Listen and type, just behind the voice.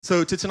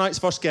So to tonight's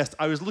first guest,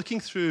 I was looking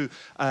through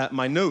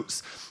my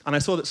notes and I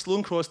saw that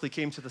Sloane Crossley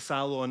came to the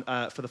Salon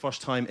for the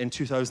first time in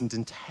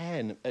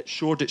 2010 at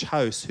Shoreditch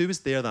House. Who was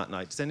there that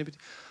night? Does anybody...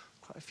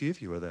 Quite a few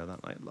of you were there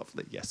that night.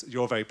 Lovely. Yes,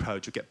 you're all very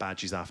proud. You'll get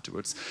badges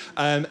afterwards.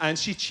 And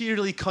she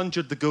cheerily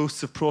conjured the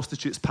ghosts of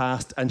prostitutes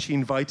past and she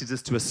invited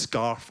us to a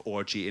scarf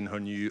orgy in her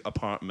new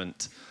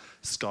apartment.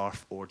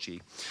 Scarf orgy.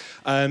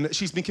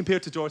 She's been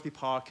compared to Dorothy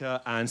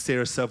Parker and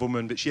Sarah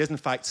Silverman, but she is in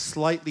fact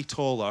slightly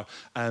taller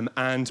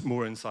and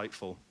more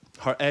insightful.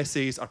 Her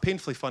essays are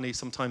painfully funny,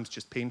 sometimes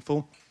just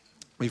painful.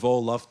 We've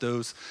all loved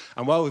those.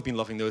 And while we've been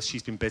loving those,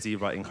 she's been busy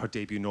writing her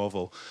debut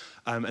novel.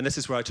 And this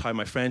is where I try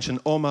my French, an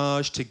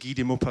homage to Guy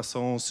de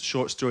Maupassant's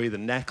short story, The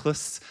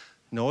Necklace.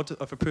 Nod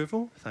of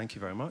approval. Thank you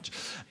very much.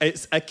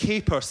 It's a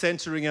caper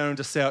centering around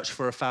a search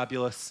for a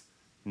fabulous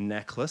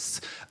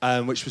necklace,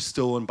 which was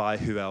stolen by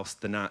who else?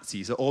 The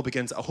Nazis. It all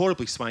begins at a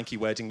horribly swanky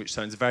wedding, which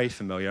sounds very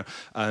familiar,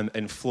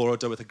 in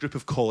Florida, with a group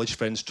of college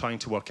friends trying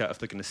to work out if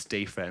they're going to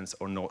stay friends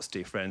or not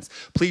stay friends.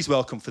 Please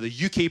welcome, for the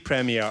UK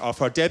premiere of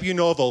her debut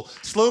novel,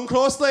 Sloane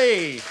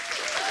Crossley.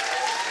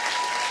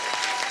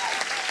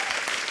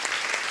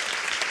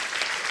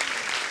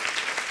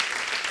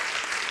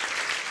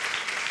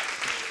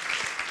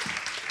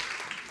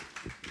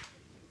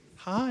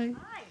 Hi.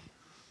 Hi.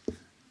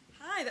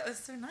 Hi, that was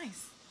so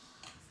nice.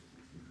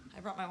 I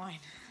brought my wine.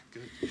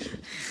 Good.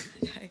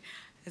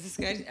 Is this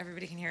good?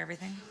 Everybody can hear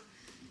everything?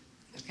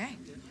 Okay.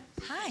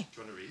 Hi. Do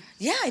you want to read?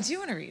 Yeah, I do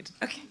want to read.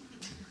 Okay.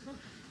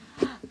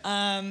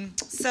 I'm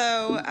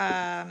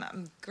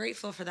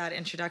grateful for that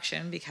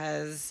introduction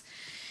because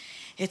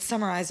it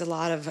summarized a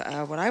lot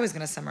of what I was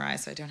going to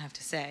summarize, so I don't have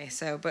to say.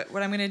 But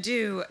what I'm going to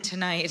do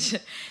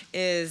tonight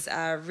is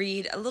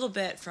read a little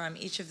bit from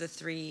each of the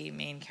three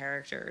main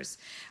characters.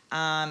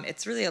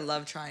 It's really a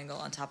love triangle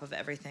on top of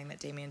everything that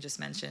Damien just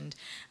mentioned.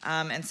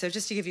 And so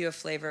just to give you a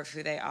flavor of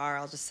who they are,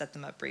 I'll just set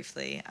them up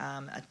briefly,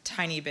 a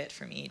tiny bit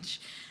from each,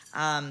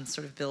 sort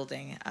of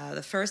building.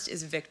 The first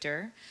is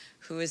Victor,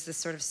 who is this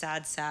sort of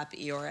sad sap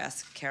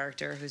Eeyore-esque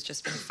character who's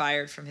just been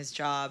fired from his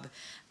job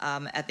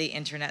at the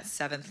internet's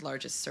 7th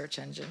largest search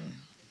engine.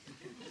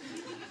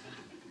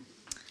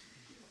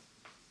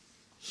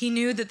 He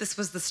knew that this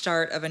was the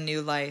start of a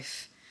new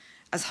life.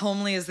 As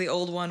homely as the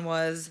old one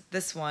was,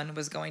 this one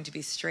was going to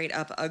be straight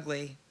up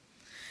ugly.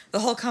 The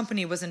whole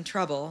company was in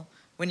trouble.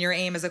 When your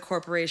aim as a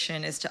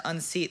corporation is to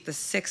unseat the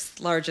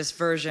 6th largest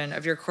version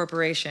of your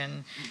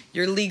corporation,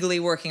 you're legally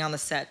working on the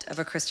set of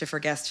a Christopher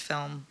Guest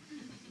film.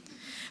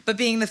 But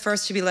being the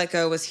first to be let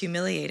go was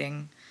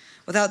humiliating.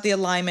 Without the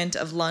alignment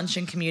of lunch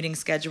and commuting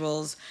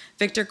schedules,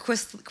 Victor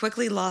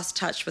quickly lost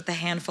touch with the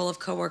handful of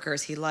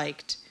coworkers he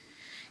liked.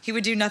 He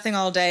would do nothing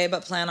all day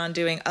but plan on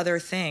doing other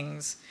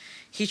things.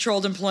 He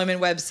trolled employment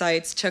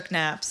websites, took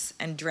naps,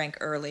 and drank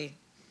early.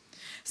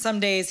 Some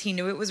days he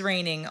knew it was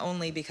raining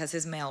only because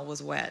his mail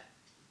was wet.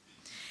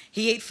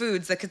 He ate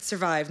foods that could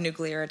survive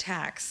nuclear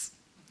attacks.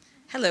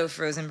 Hello,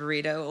 frozen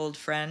burrito, old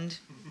friend.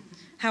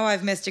 How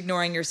I've missed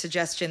ignoring your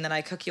suggestion that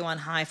I cook you on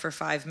high for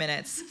 5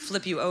 minutes,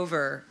 flip you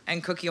over,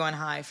 and cook you on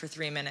high for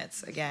 3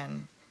 minutes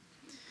again.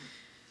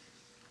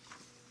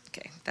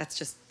 Okay, that's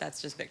just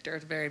Victor.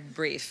 It's very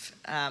brief.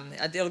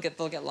 They'll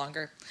get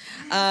longer.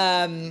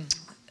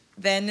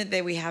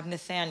 Then we have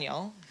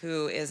Nathaniel,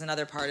 who is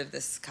another part of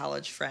this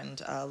college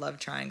friend love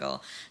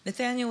triangle.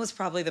 Nathaniel was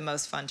probably the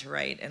most fun to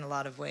write in a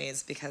lot of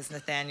ways because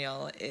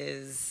Nathaniel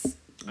is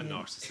a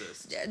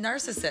narcissist.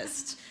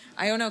 Narcissist.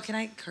 I don't know. Can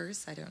I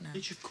curse? I don't know.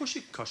 Of course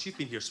you curse. You've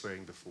been here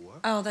swearing before.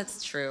 Oh,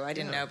 that's true. I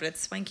didn't know, but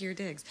it's swankier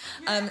digs.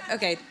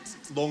 Okay.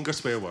 Longer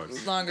swear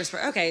words. Longer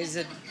swear. Okay, he's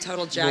a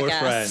total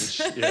jackass.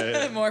 More French.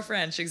 Yeah. More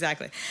French,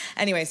 exactly.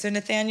 Anyway, so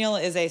Nathaniel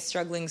is a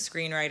struggling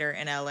screenwriter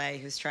in LA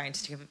who's trying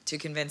to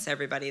convince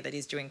everybody that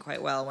he's doing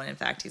quite well when in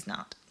fact he's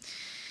not.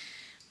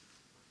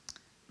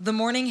 The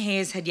morning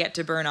haze had yet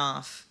to burn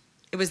off.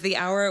 It was the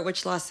hour at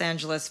which Los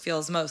Angeles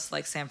feels most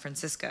like San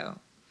Francisco.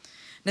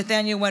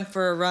 Nathaniel went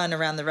for a run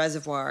around the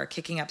reservoir,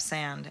 kicking up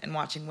sand and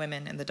watching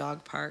women in the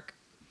dog park.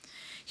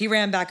 He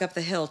ran back up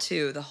the hill,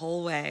 too, the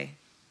whole way.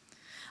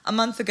 A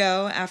month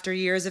ago, after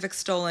years of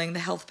extolling the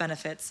health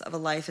benefits of a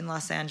life in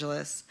Los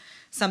Angeles,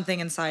 something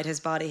inside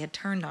his body had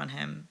turned on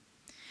him.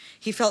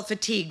 He felt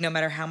fatigued no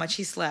matter how much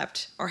he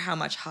slept or how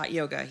much hot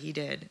yoga he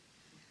did.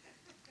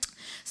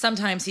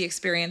 Sometimes he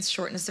experienced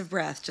shortness of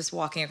breath just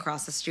walking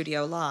across the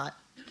studio lot.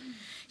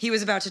 He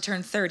was about to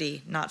turn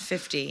 30, not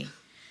 50.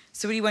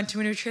 So he went to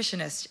a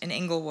nutritionist in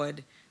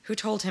Inglewood who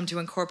told him to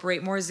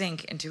incorporate more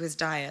zinc into his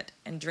diet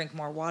and drink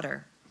more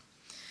water.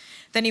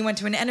 Then he went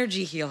to an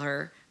energy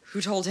healer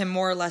who told him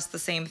more or less the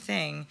same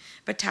thing,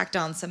 but tacked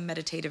on some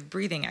meditative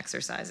breathing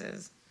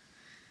exercises.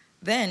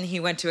 Then he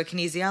went to a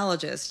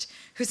kinesiologist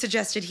who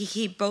suggested he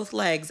keep both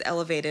legs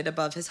elevated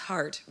above his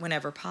heart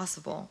whenever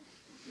possible,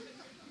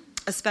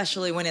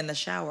 especially when in the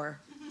shower.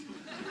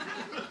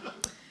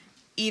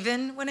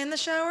 Even when in the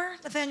shower?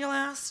 Nathaniel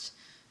asked.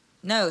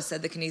 No,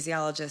 said the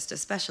kinesiologist,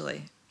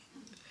 especially.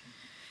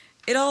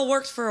 It all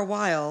worked for a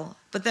while,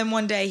 but then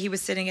one day he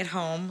was sitting at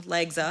home,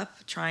 legs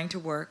up, trying to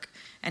work,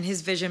 and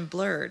his vision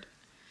blurred.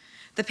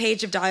 The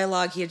page of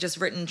dialogue he had just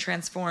written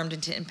transformed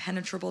into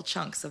impenetrable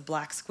chunks of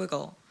black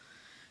squiggle.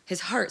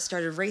 His heart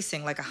started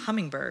racing like a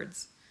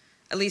hummingbird's.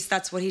 At least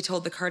that's what he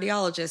told the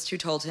cardiologist, who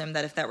told him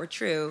that if that were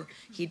true,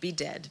 he'd be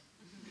dead.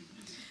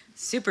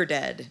 Super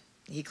dead,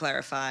 he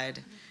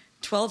clarified.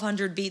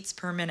 1,200 beats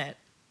per minute.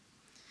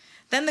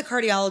 Then the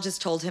cardiologist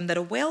told him that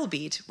a whale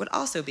beat would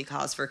also be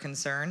cause for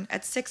concern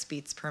at 6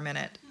 beats per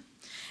minute,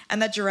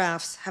 and that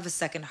giraffes have a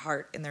second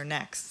heart in their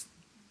necks.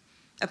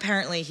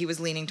 Apparently, he was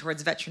leaning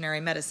towards veterinary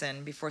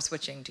medicine before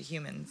switching to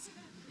humans.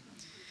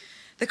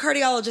 The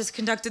cardiologist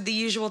conducted the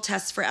usual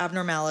tests for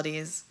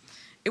abnormalities.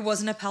 It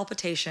wasn't a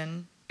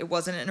palpitation. It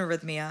wasn't an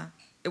arrhythmia.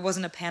 It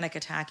wasn't a panic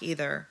attack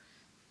either.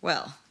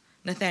 Well,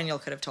 Nathaniel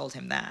could have told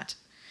him that.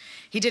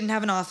 He didn't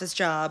have an office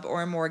job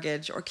or a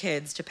mortgage or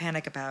kids to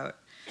panic about,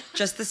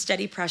 just the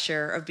steady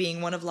pressure of being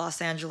one of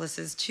Los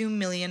Angeles' 2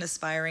 million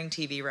aspiring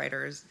TV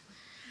writers,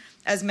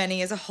 as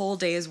many as a whole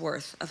day's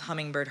worth of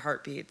hummingbird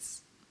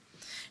heartbeats.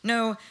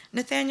 No,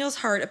 Nathaniel's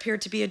heart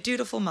appeared to be a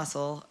dutiful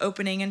muscle,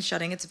 opening and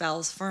shutting its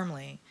valves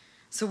firmly.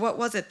 So what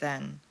was it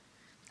then?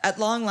 At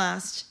long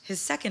last, his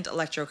second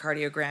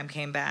electrocardiogram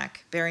came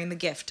back, bearing the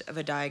gift of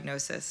a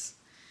diagnosis.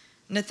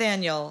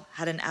 Nathaniel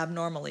had an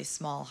abnormally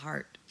small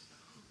heart.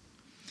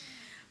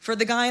 For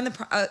a guy in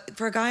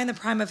the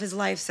prime of his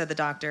life, said the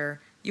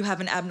doctor, you have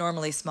an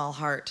abnormally small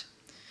heart.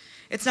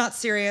 It's not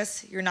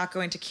serious, you're not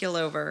going to keel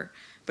over,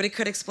 but it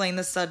could explain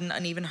the sudden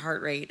uneven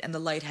heart rate and the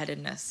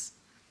lightheadedness.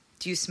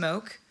 Do you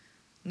smoke?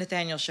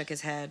 Nathaniel shook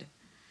his head.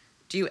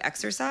 Do you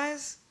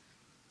exercise?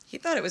 He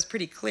thought it was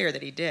pretty clear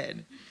that he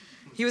did.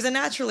 He was a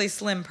naturally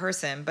slim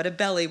person, but a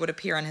belly would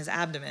appear on his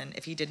abdomen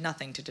if he did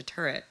nothing to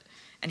deter it,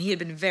 and he had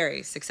been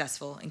very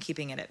successful in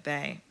keeping it at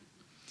bay.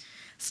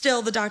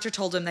 Still, the doctor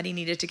told him that he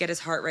needed to get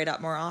his heart rate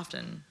up more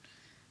often.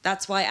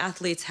 That's why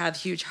athletes have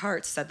huge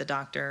hearts, said the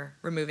doctor,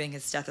 removing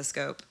his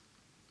stethoscope.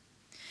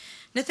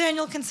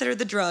 Nathaniel considered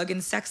the drug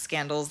and sex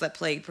scandals that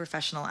plagued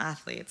professional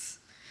athletes.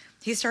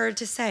 He started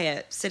to say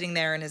it, sitting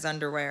there in his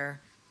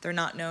underwear. They're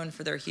not known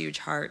for their huge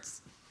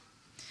hearts.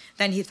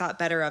 Then he thought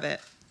better of it.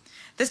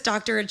 This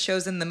doctor had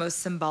chosen the most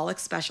symbolic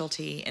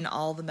specialty in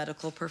all the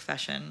medical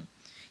profession.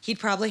 He'd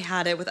probably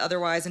had it with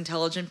otherwise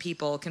intelligent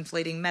people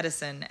conflating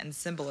medicine and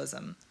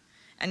symbolism.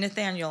 And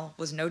Nathaniel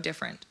was no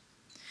different.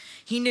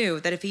 He knew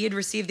that if he had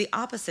received the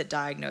opposite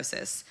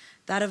diagnosis,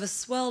 that of a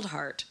swelled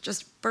heart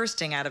just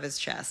bursting out of his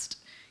chest,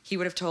 he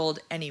would have told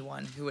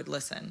anyone who would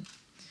listen.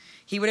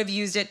 He would have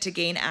used it to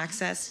gain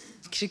access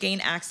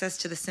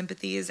to the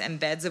sympathies and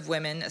beds of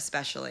women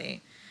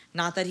especially.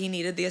 Not that he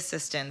needed the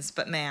assistance,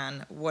 but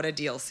man, what a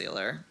deal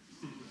sealer.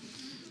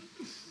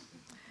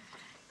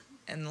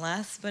 And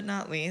last but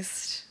not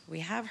least, we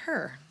have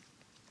her.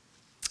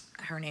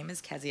 Her name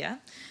is Kezia,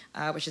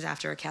 which is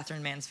after a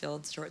Catherine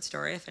Mansfield short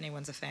story, if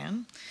anyone's a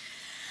fan.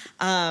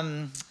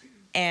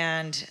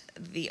 And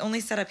the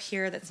only setup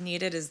here that's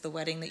needed is the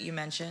wedding that you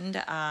mentioned.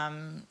 I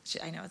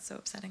know it's so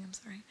upsetting. I'm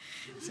sorry.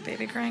 It's a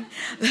baby crying.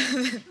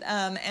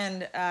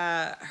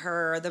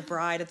 The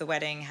bride at the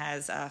wedding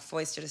has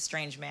foisted a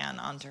strange man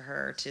onto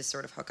her to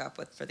sort of hook up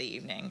with for the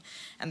evening.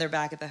 And they're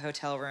back at the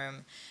hotel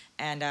room.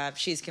 And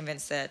she's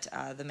convinced that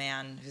the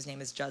man, whose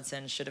name is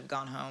Judson, should have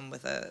gone home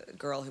with a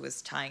girl who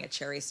was tying a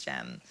cherry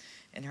stem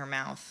in her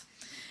mouth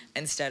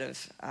instead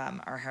of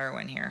our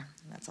heroine here.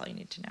 And that's all you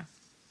need to know.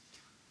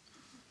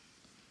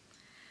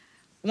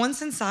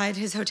 Once inside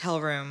his hotel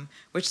room,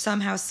 which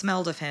somehow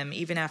smelled of him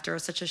even after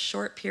such a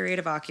short period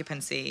of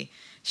occupancy,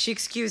 she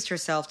excused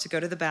herself to go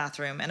to the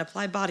bathroom and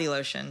apply body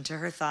lotion to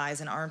her thighs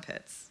and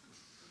armpits.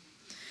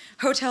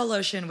 Hotel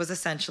lotion was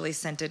essentially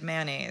scented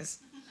mayonnaise.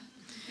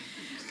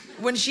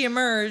 When she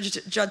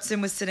emerged, Judson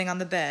was sitting on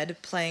the bed,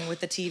 playing with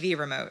the TV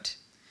remote.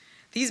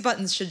 These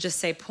buttons should just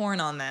say porn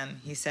on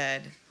them, he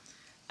said.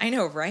 I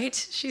know, right?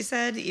 She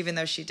said, even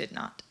though she did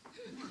not.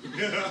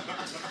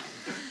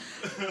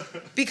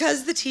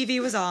 Because the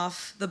TV was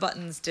off, the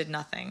buttons did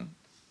nothing.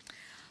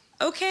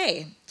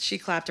 Okay, she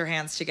clapped her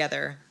hands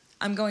together.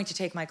 I'm going to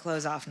take my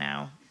clothes off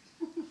now.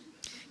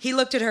 He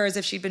looked at her as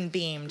if she'd been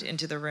beamed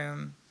into the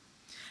room.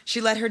 She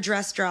let her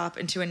dress drop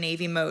into a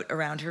navy moat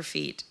around her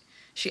feet.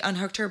 She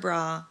unhooked her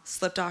bra,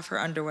 slipped off her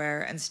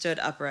underwear, and stood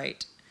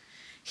upright.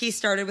 He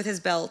started with his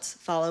belt,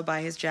 followed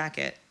by his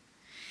jacket.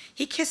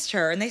 He kissed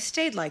her, and they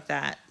stayed like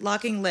that,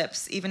 locking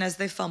lips even as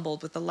they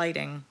fumbled with the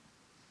lighting.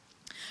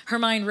 Her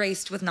mind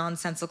raced with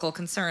nonsensical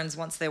concerns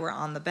once they were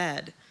on the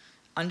bed.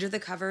 Under the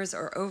covers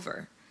or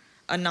over?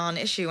 A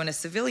non-issue in a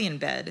civilian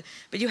bed,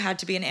 but you had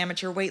to be an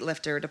amateur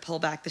weightlifter to pull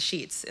back the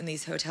sheets in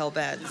these hotel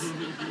beds.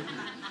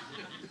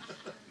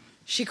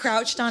 She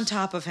crouched on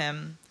top of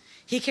him.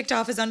 He kicked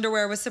off his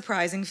underwear with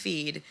surprising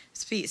speed.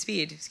 I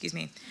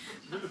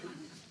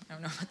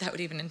don't know what that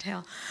would even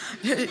entail.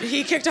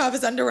 He kicked off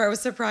his underwear with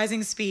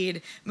surprising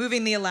speed,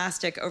 moving the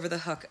elastic over the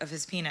hook of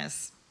his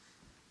penis.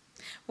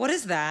 What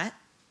is that?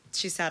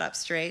 She sat up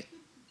straight.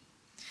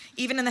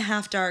 Even in the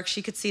half-dark,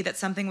 she could see that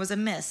something was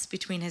amiss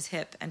between his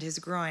hip and his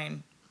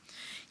groin.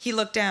 He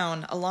looked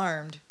down,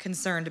 alarmed,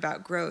 concerned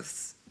about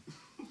growths.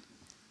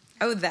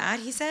 Oh, that,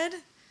 he said?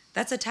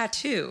 That's a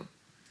tattoo.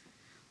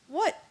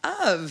 What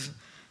of?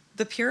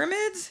 The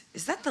pyramids?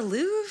 Is that the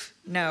Louvre?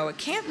 No, it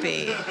can't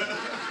be.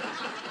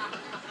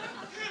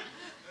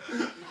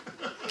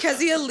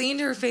 Kezia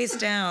leaned her face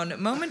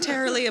down,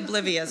 momentarily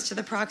oblivious to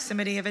the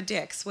proximity of a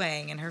dick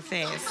swaying in her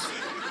face.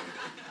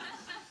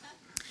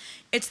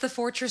 It's the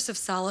Fortress of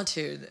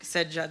Solitude,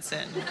 said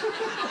Judson.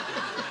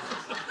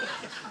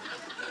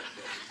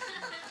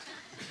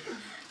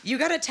 You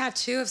got a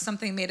tattoo of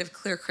something made of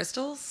clear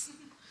crystals?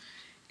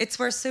 It's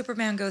where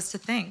Superman goes to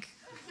think.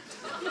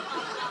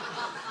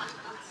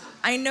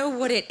 I know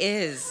what it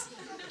is.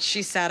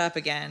 She sat up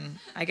again.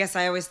 I guess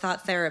I always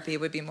thought therapy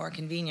would be more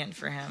convenient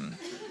for him.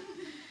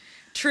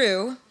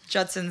 True,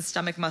 Judson's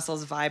stomach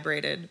muscles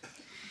vibrated.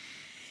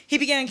 He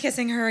began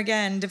kissing her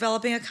again,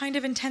 developing a kind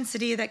of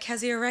intensity that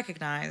Kezia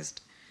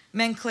recognized.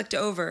 Men clicked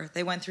over,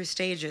 they went through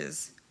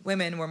stages.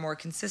 Women were more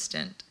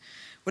consistent.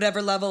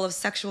 Whatever level of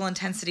sexual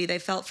intensity they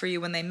felt for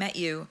you when they met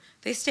you,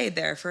 they stayed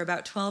there for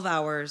about 12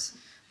 hours,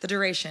 the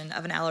duration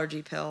of an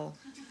allergy pill.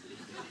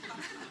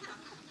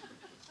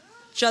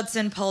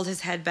 Judson pulled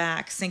his head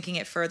back, sinking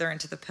it further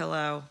into the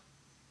pillow.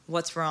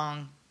 What's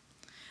wrong?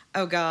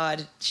 Oh,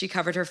 God. She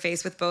covered her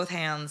face with both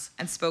hands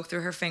and spoke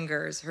through her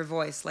fingers, her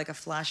voice like a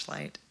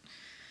flashlight.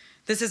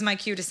 This is my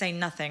cue to say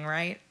nothing,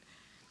 right?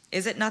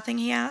 Is it nothing,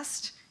 he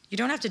asked. You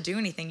don't have to do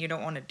anything you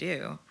don't want to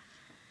do.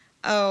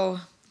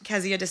 Oh,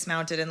 Kezia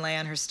dismounted and lay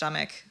on her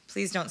stomach.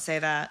 Please don't say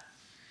that.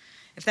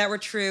 If that were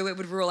true, it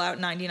would rule out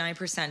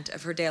 99%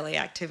 of her daily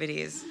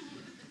activities.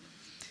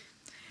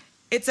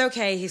 It's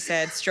okay, he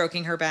said,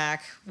 stroking her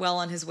back, well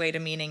on his way to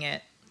meaning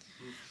it.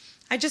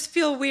 I just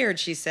feel weird,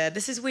 she said.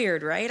 This is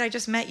weird, right? I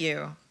just met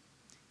you.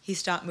 He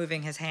stopped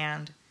moving his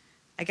hand.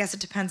 I guess it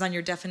depends on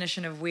your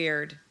definition of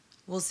weird.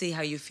 We'll see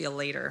how you feel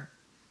later.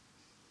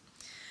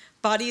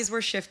 Bodies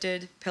were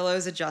shifted,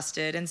 pillows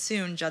adjusted, and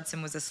soon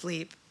Judson was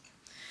asleep.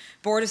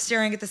 Bored of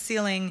staring at the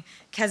ceiling,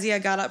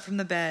 Kezia got up from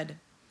the bed.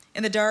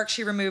 In the dark,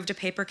 she removed a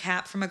paper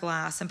cap from a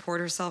glass and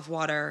poured herself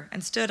water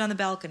and stood on the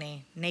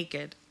balcony,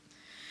 naked.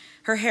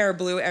 Her hair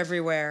blew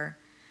everywhere.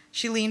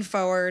 She leaned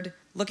forward,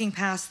 looking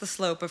past the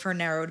slope of her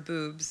narrowed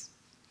boobs.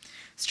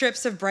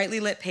 Strips of brightly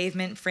lit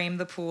pavement framed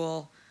the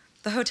pool.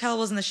 The hotel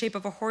was in the shape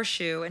of a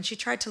horseshoe, and she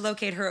tried to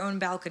locate her own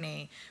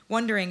balcony,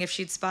 wondering if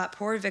she'd spot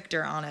poor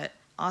Victor on it,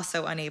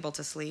 also unable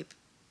to sleep.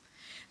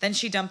 Then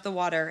she dumped the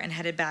water and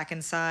headed back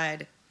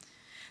inside.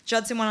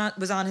 Judson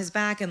was on his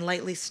back and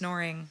lightly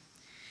snoring.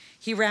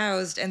 He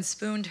roused and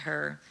spooned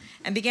her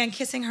and began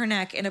kissing her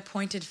neck in a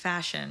pointed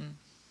fashion.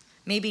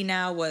 Maybe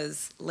now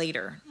was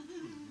later.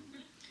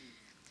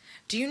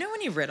 Do you know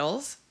any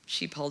riddles?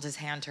 She pulled his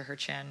hand to her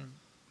chin.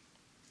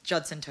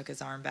 Judson took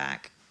his arm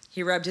back.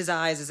 He rubbed his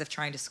eyes as if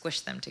trying to squish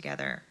them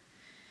together.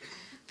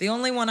 The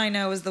only one I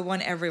know is the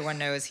one everyone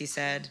knows, he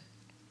said.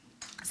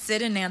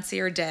 Sid and Nancy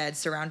are dead,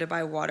 surrounded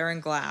by water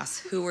and glass.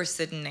 Who were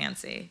Sid and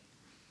Nancy?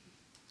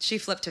 She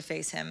flipped to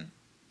face him.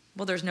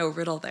 Well, there's no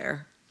riddle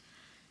there.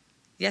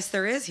 Yes,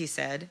 there is, he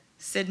said.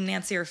 Sid and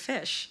Nancy are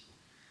fish.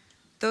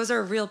 Those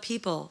are real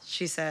people,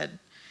 she said.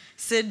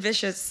 Sid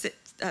Vicious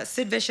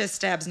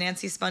stabs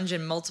Nancy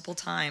Spungen multiple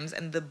times,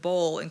 and the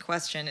bowl in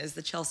question is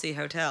the Chelsea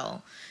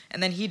Hotel.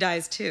 And then he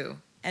dies too.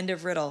 End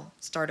of riddle.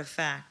 Start of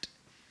fact.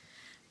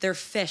 They're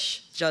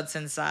fish,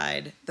 Judson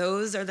sighed.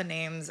 Those are the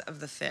names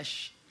of the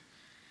fish.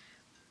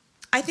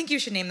 I think you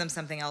should name them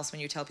something else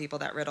when you tell people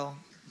that riddle.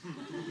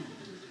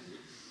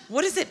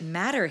 What does it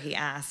matter, he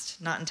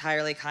asked, not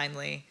entirely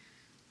kindly.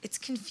 It's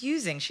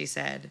confusing, she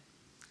said.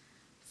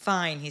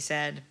 Fine, he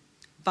said.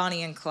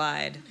 Bonnie and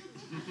Clyde.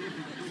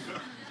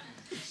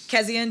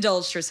 Kezia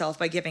indulged herself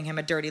by giving him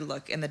a dirty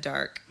look in the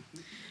dark.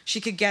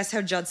 She could guess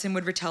how Judson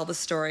would retell the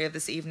story of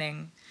this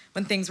evening.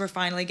 When things were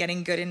finally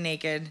getting good and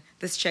naked,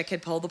 this chick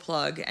had pulled the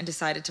plug and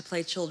decided to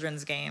play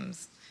children's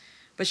games.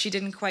 But she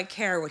didn't quite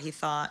care what he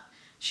thought.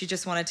 She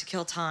just wanted to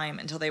kill time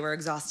until they were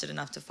exhausted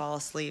enough to fall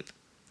asleep.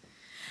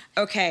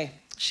 Okay,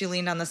 she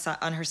leaned on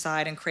her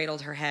side and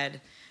cradled her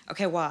head.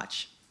 Okay,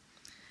 watch.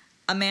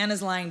 A man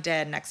is lying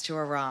dead next to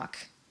a rock.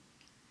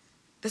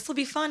 This'll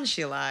be fun,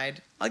 she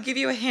lied. I'll give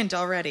you a hint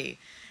already.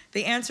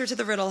 The answer to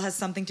the riddle has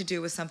something to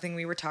do with something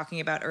we were talking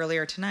about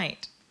earlier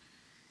tonight.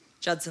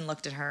 Judson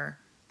looked at her.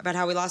 About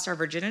how we lost our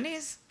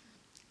virginities?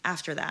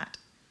 After that.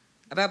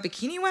 About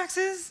bikini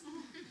waxes?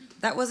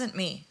 That wasn't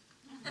me.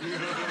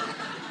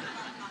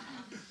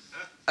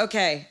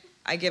 Okay,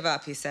 I give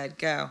up, he said.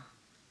 Go.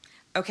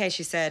 Okay,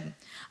 she said.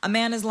 A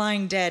man is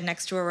lying dead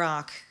next to a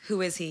rock.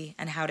 Who is he,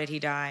 and how did he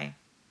die?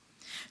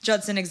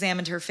 Judson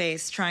examined her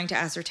face, trying to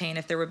ascertain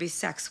if there would be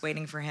sex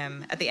waiting for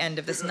him at the end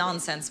of this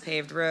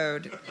nonsense-paved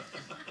road.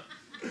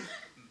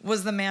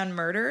 Was the man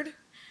murdered?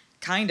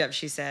 Kind of,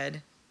 she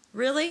said.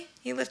 Really?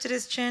 He lifted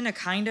his chin, a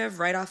kind of,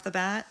 right off the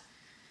bat.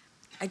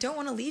 I don't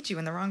want to lead you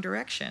in the wrong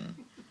direction.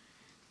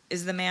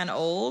 Is the man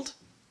old?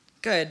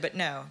 Good, but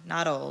no,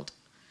 not old.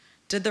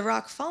 Did the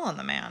rock fall on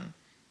the man?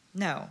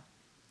 No.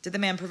 Did the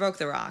man provoke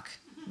the rock?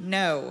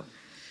 No.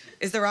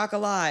 Is the rock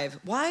alive?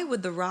 Why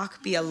would the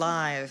rock be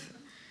alive?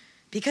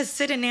 Because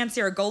Sid and Nancy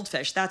are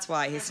goldfish, that's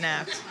why, he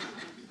snapped.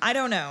 I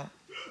don't know.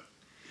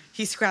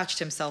 He scratched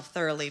himself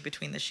thoroughly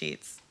between the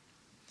sheets.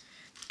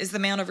 Is the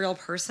man a real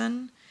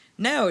person?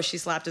 No, she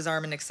slapped his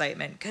arm in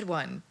excitement. Good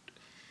one.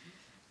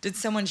 Did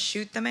someone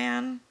shoot the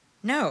man?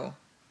 No.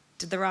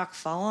 Did the rock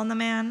fall on the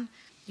man?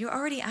 You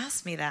already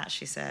asked me that,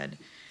 she said.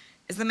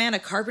 Is the man a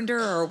carpenter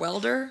or a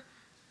welder?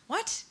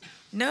 What?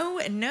 No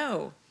and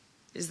no.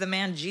 Is the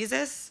man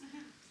Jesus?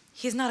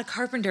 He's not a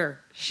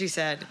carpenter, she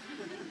said.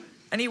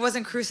 And he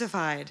wasn't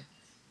crucified.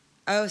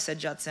 Oh, said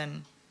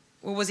Judson.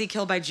 Well, was he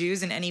killed by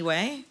Jews in any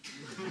way?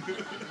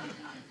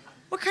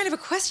 What kind of a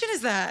question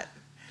is that?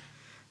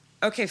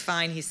 Okay,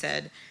 fine, he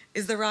said.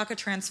 Is the rock a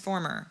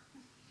transformer?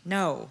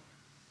 No.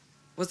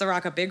 Was the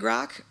rock a big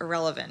rock?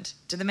 Irrelevant.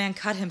 Did the man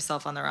cut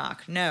himself on the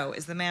rock? No.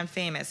 Is the man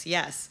famous?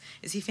 Yes.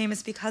 Is he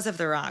famous because of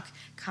the rock?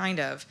 Kind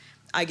of.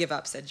 I give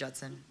up, said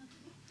Judson.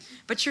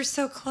 But you're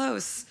so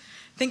close.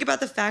 Think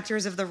about the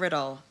factors of the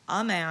riddle.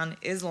 A man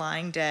is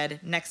lying dead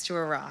next to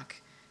a rock.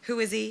 Who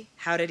is he?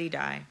 How did he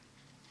die?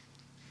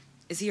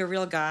 Is he a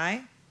real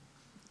guy?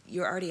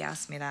 You already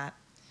asked me that.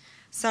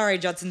 Sorry,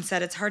 Judson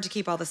said. It's hard to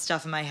keep all the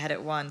stuff in my head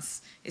at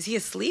once. Is he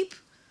asleep?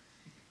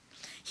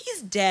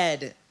 He's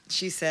dead,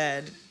 she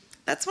said.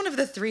 That's one of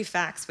the 3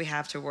 facts we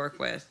have to work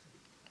with.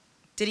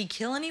 Did he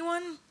kill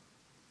anyone?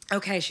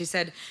 Okay, she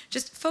said.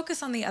 Just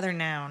focus on the other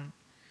noun.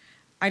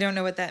 I don't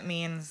know what that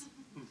means.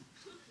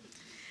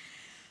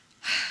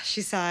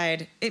 She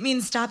sighed. It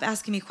means stop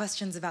asking me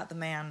questions about the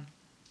man.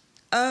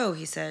 Oh,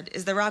 he said.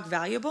 Is the rock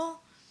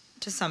valuable?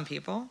 To some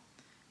people.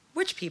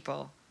 Which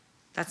people?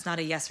 That's not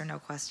a yes or no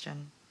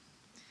question.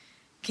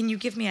 Can you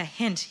give me a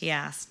hint, he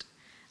asked.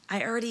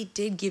 I already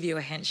did give you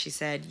a hint, she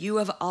said. You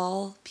of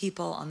all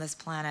people on this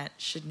planet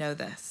should know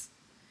this.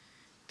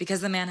 Because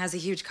the man has a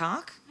huge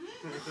cock?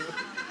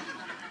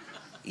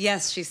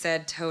 Yes, she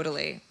said,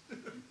 totally.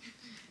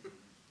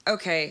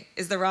 Okay,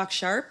 is the rock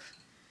sharp?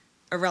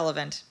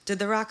 Irrelevant. Did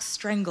the rock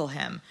strangle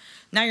him?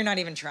 Now you're not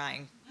even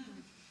trying.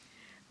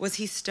 Was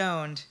he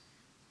stoned?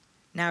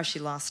 Now she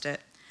lost it.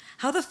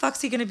 How the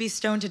fuck's he gonna be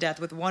stoned to death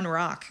with one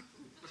rock?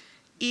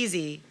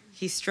 Easy.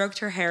 He stroked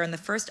her hair in the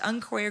first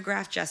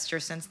unchoreographed gesture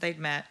since they'd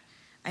met.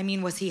 I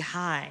mean, was he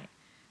high?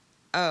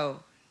 Oh,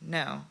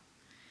 no.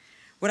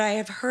 Would I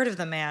have heard of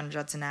the man,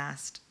 Judson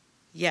asked.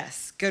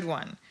 Yes, good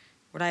one.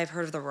 Would I have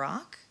heard of the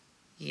rock?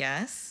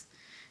 Yes.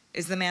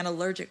 Is the man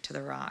allergic to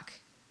the rock?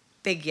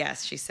 Big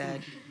yes, she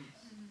said.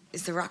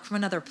 Is the rock from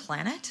another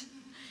planet?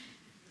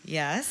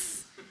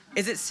 Yes.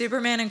 Is it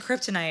Superman and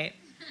Kryptonite?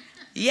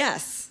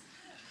 Yes.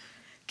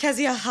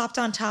 Kezia hopped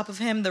on top of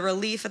him, the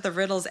relief at the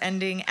riddle's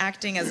ending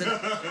acting as an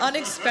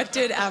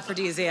unexpected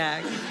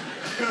aphrodisiac.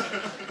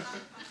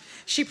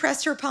 She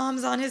pressed her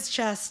palms on his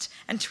chest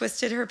and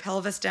twisted her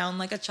pelvis down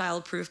like a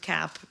child-proof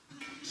cap.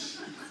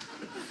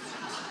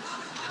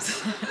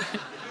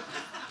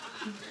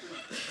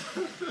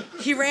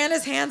 He ran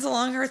his hands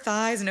along her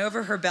thighs and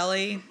over her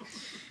belly,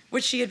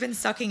 which she had been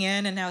sucking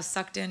in and now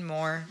sucked in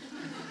more.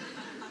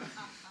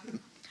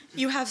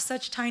 You have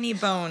such tiny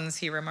bones,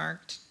 he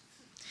remarked.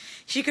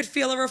 She could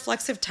feel a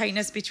reflexive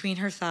tightness between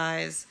her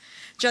thighs.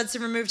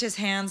 Judson removed his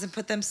hands and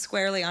put them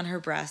squarely on her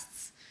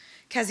breasts.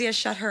 Kezia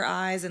shut her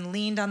eyes and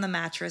leaned on the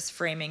mattress,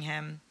 framing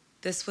him.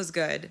 This was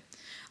good.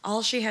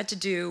 All she had to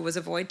do was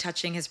avoid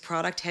touching his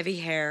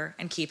product-heavy hair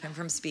and keep him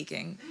from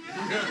speaking.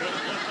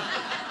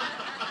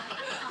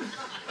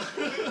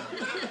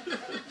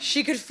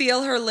 She could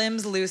feel her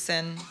limbs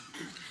loosen.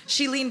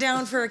 She leaned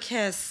down for a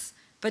kiss,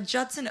 but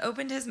Judson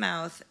opened his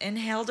mouth,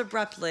 inhaled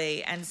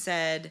abruptly, and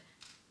said,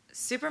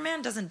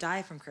 Superman doesn't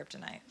die from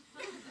kryptonite.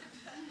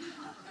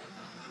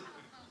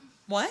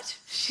 What?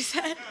 She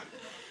said.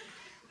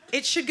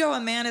 It should go a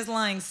man is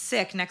lying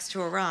sick next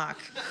to a rock.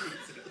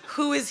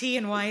 Who is he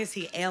and why is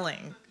he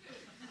ailing?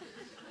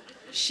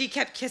 She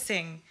kept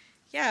kissing.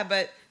 Yeah,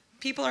 but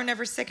people are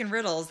never sick in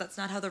riddles. That's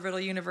not how the riddle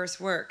universe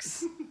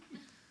works.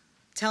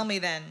 Tell me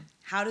then,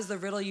 how does the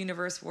riddle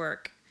universe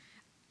work?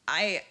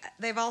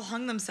 They've all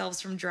hung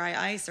themselves from dry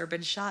ice or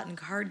been shot in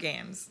card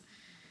games.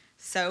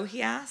 So,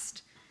 he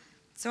asked.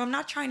 So I'm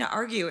not trying to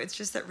argue, it's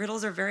just that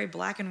riddles are very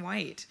black and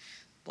white.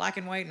 Black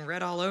and white and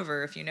red all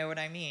over, if you know what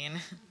I mean.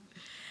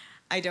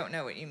 I don't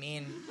know what you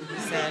mean, he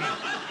said.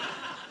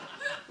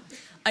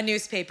 A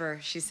newspaper,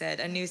 she said.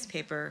 A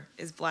newspaper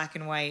is black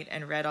and white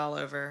and red all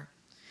over.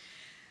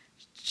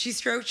 She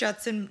stroked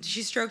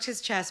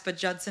his chest, but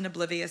Judson,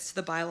 oblivious to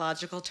the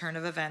biological turn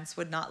of events,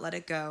 would not let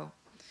it go.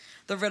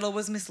 The riddle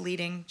was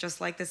misleading, just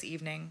like this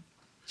evening.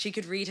 She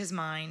could read his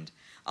mind.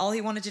 All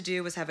he wanted to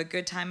do was have a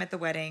good time at the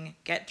wedding,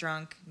 get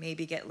drunk,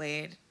 maybe get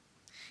laid.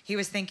 He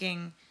was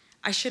thinking,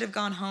 I should have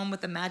gone home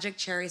with the magic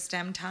cherry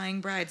stem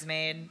tying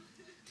bridesmaid.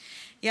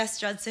 Yes,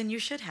 Judson, you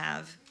should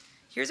have.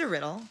 Here's a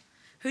riddle.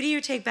 Who do you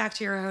take back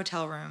to your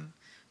hotel room?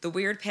 The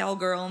weird pale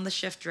girl in the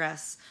shift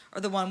dress, or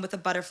the one with the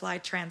butterfly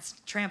tramp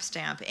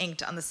stamp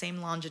inked on the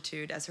same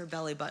longitude as her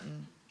belly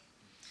button?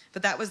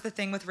 But that was the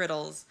thing with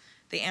riddles.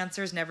 The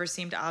answers never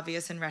seemed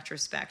obvious in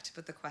retrospect,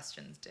 but the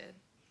questions did.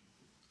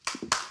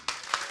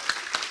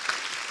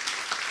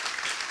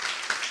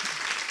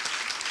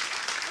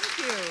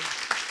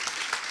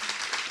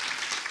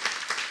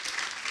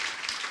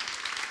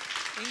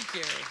 Thank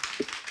you.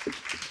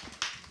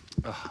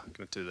 Oh, I'm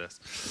going to do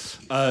this.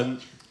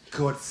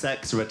 God,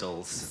 sex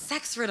riddles.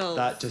 Sex riddles.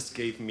 That just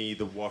gave me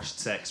the worst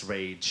sex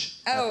rage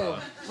Oh,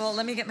 ever. well,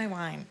 let me get my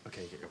wine.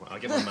 Okay, get your wine. I'll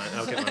get my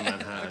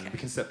Manhattan. Okay. We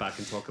can sit back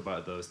and talk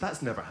about those.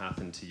 That's never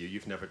happened to you.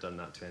 You've never done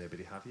that to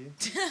anybody, have you?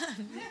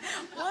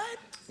 What?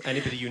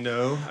 Anybody you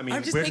know? I mean,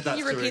 I'm just where did making that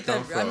you story repeat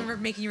come from?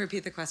 I'm making you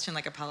repeat the question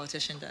like a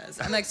politician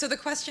does. I'm like, so the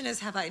question is,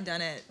 have I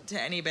done it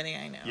to anybody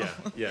I know?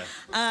 Yeah.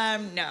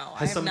 No. Has I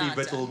have somebody not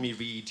riddled done. me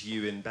read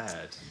you in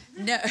bed?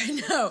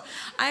 No.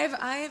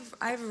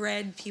 I've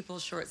read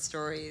people's short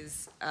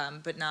stories,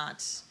 but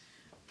not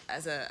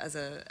as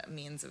a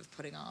means of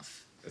putting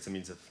off It's a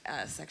means of...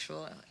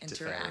 sexual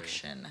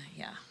interaction.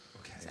 Yeah.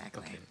 Okay,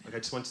 Exactly. okay. I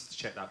just wanted to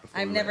check that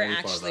before I've we never went any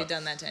actually further.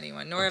 done that to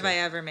anyone, nor have I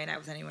ever made out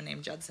with anyone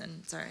named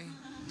Judson. Sorry.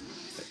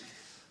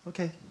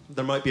 Okay.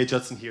 There might be a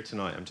Judson here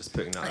tonight. I'm just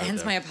putting that out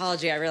Hence there. my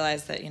apology. I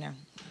realized that,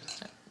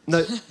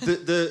 Now,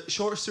 the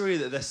short story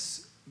that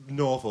this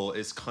novel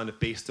is kind of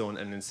based on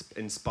and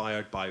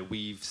inspired by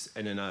weaves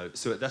in and out.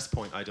 So at this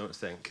point, I don't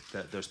think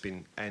that there's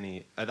been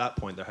any... At that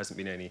point, there hasn't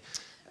been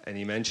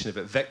any mention of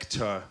it.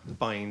 Victor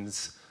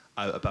finds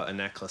out about a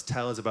necklace.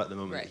 Tell us about the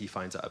moment Right. that he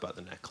finds out about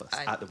the necklace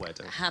at the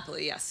wedding.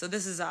 Happily, yes. So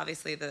this is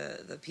obviously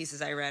the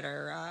pieces I read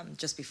are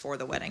just before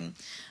the wedding.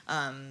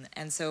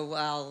 And so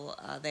while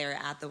they're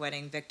at the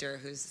wedding, Victor,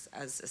 who's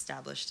as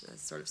established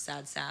as sort of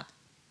sad sap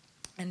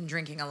and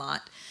drinking a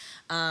lot,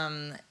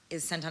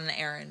 is sent on an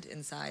errand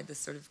inside this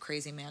sort of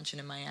crazy mansion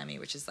in Miami,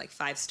 which is like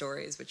 5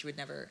 stories, which you would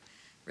never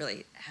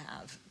really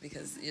have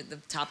because the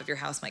top of your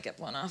house might get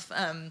blown off.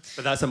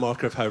 But that's a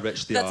marker of how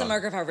rich they are. That's a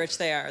marker of how rich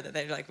they are, that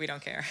they're like, we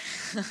don't care.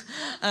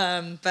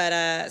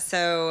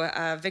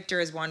 So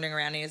Victor is wandering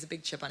around, and he has a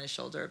big chip on his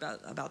shoulder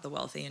about the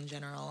wealthy in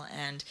general,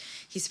 and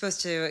he's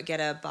supposed to get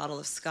a bottle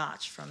of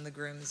scotch from the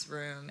groom's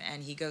room,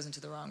 and he goes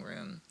into the wrong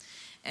room.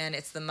 And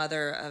it's the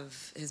mother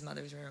of his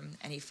mother's room,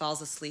 and he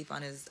falls asleep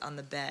on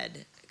the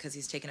bed because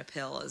he's taken a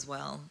pill as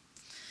well.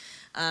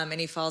 And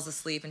he falls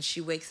asleep, and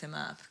she wakes him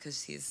up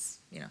because he's,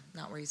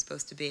 not where he's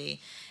supposed to be.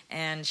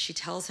 And she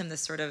tells him this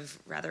sort of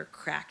rather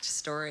cracked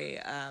story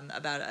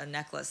about a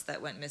necklace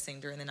that went missing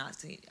during the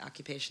Nazi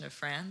occupation of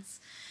France.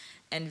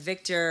 And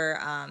Victor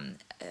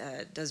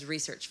does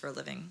research for a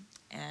living,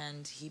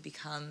 and he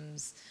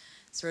becomes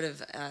sort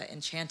of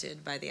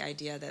enchanted by the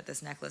idea that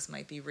this necklace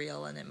might be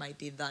real, and it might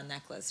be the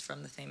necklace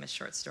from the famous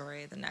short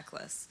story, The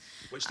Necklace.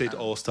 Which they'd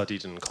all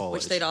studied in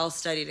college. Which they'd all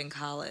studied in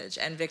college.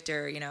 And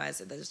Victor, as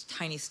there's a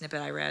tiny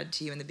snippet I read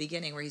to you in the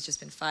beginning where he's just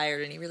been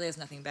fired and he really has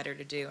nothing better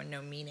to do and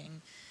no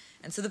meaning.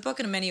 And so the book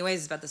in many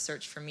ways is about the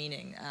search for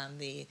meaning,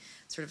 the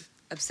sort of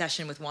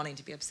obsession with wanting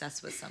to be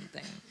obsessed with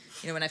something.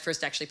 When I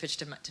first actually pitched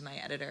to my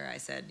editor, I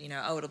said,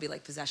 it'll be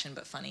like Possession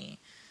but funny.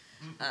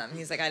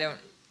 He's like, I don't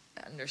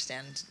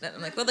understand that.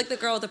 I'm like, well, like the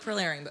girl with the pearl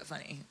earring, but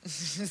funny.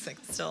 It's like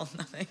still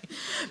nothing.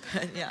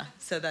 But yeah,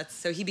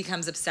 so he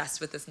becomes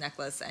obsessed with this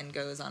necklace and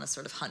goes on a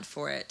sort of hunt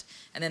for it,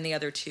 and then the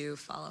other 2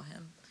 follow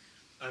him.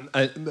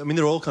 I mean,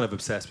 they're all kind of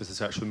obsessed with the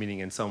search for meaning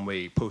in some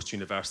way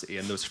post-university,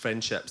 and those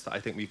friendships that I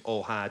think we've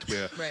all had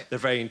where Right. they're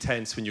very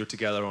intense when you're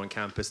together on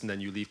campus, and then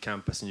you leave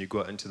campus and you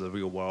go out into the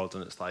real world,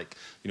 and it's like,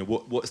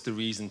 what's the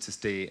reason to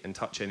stay in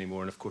touch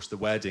anymore? And of course, the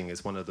wedding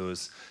is one of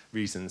those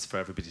reasons for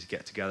everybody to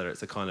get together.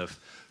 It's a kind of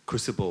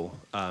crucible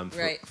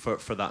Right.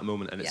 for that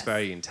moment, and it's Yes.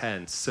 very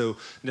intense. So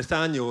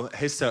Nathaniel,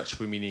 his search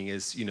for meaning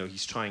is,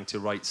 he's trying to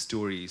write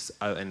stories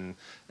out in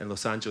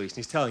Los Angeles, and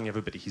he's telling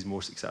everybody he's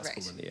more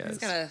successful Right. than he is. He's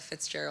got a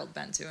Fitzgerald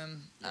bent to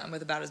him,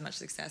 with about as much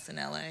success in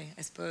LA,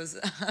 I suppose.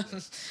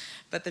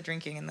 But the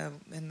drinking and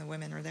the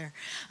women are there.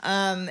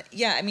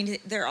 I mean,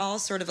 they're all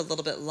sort of a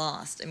little bit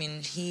lost. I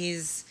mean,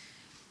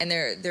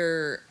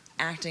 they're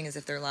acting as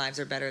if their lives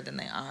are better than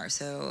they are.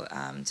 So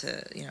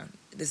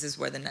this is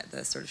where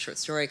the sort of short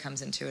story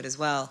comes into it as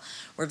well,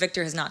 where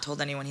Victor has not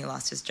told anyone he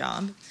lost his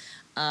job.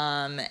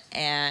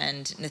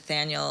 And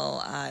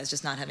Nathaniel is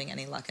just not having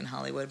any luck in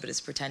Hollywood, but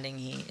is pretending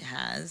he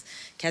has.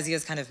 Kezia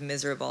is kind of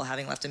miserable,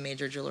 having left a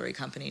major jewelry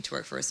company to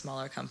work for a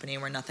smaller company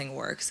where nothing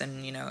works,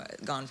 and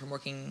gone from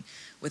working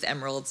with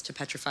emeralds to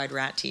petrified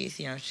rat teeth.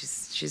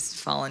 She's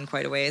fallen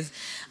quite a ways.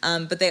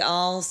 But they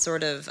all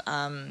sort of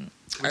Can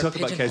we talk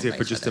about Kezia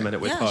for just a minute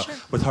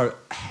with her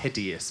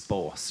hideous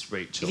boss,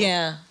 Rachel?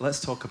 Yeah. Let's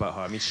talk about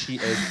her. I mean, she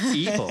is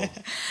evil.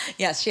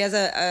 Yes, she has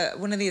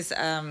one of these.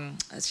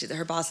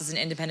 Her boss is an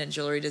independent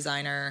jewelry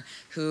designer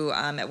who,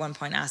 at one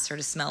point, asked her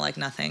to smell like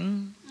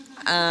nothing.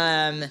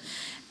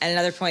 At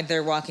another point,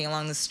 they're walking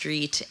along the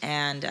street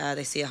and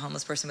they see a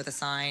homeless person with a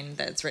sign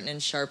that's written in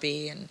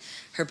Sharpie, and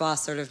her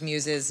boss sort of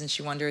muses and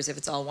she wonders if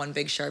it's all one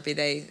big Sharpie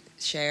they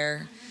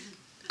share.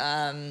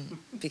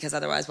 Because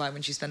otherwise, why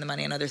wouldn't you spend the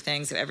money on other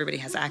things if everybody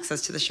has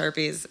access to the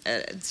Sharpies?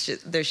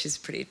 She's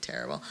pretty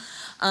terrible.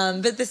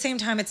 But at the same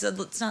time, it's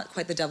not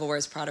quite the Devil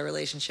Wears Prada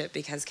relationship,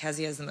 because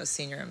Kezia is the most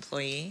senior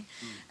employee,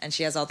 and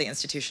she has all the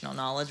institutional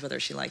knowledge, whether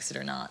she likes it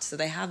or not. So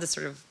they have this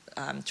sort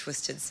of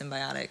twisted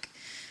symbiotic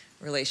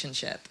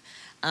relationship.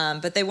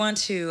 But they want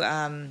to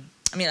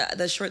I mean,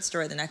 the short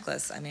story, The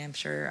Necklace. I mean, I'm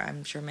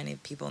sure many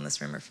people in this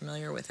room are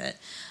familiar with it.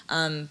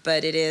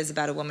 But it is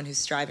about a woman who's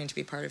striving to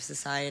be part of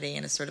society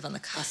and is sort of on the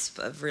cusp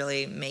of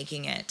really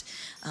making it.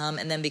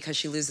 And then because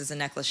she loses a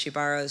necklace she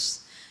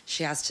borrows,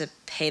 she has to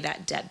pay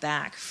that debt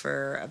back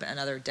for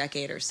another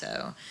decade or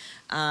so.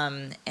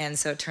 And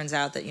so it turns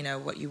out that,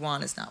 what you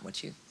want is not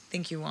what you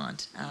think you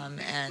want.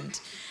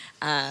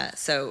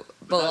 That's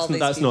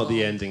not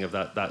the ending of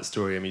that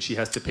story. I mean, she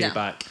has to pay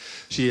back.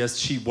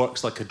 She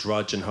works like a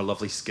drudge, and her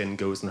lovely skin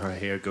goes, and her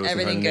hair goes,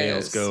 everything and her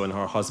nails go, and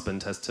her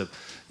husband has to,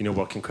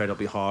 work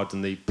incredibly hard,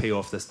 and they pay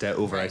off this debt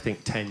over, I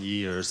think, 10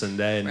 years, and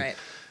then. Right.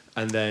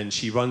 And then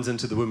she runs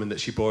into the woman that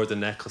she borrowed the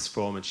necklace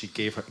from, and she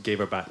gave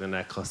her back the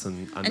necklace.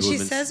 And she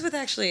says with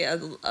actually a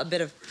bit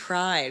of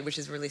pride, which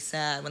is really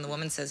sad, when the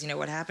woman says,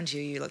 what happened to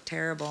you? You look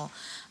terrible.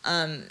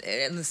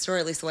 In the story,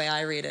 at least the way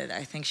I read it,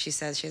 I think she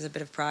says she has a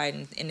bit of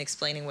pride in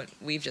explaining what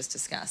we've just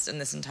discussed in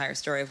this entire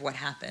story of what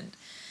happened.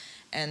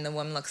 And the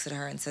woman looks at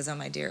her and says, oh,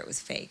 my dear, it was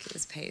fake. It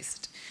was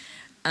paste.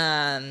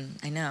 I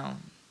know.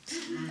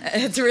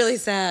 It's really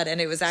sad,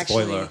 and it was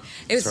actually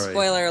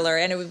spoiler alert,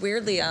 and it was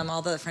weirdly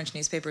all the French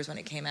newspapers when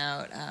it came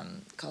out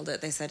called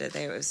it. They said it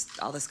was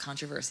all this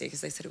controversy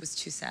because they said it was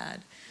too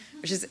sad.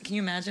 Which is, can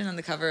you imagine on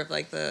the cover of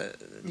like the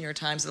New York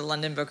Times or the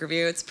London Book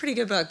Review? It's a pretty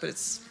good book, but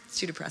it's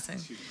too depressing.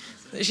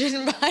 You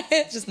shouldn't buy it.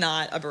 It's just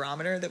not a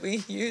barometer that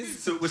we use.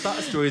 So was that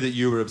a story that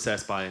you were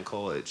obsessed by in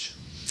college?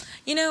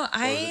 One of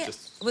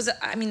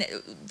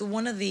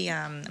the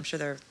I'm sure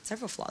there are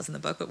several flaws in the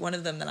book, but one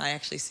of them that I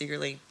actually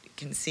secretly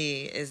can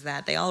see is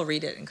that they all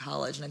read it in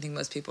college, and I think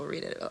most people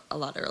read it a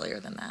lot earlier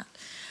than that.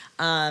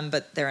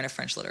 But they're in a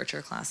French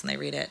literature class and they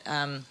read it.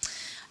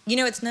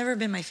 It's never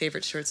been my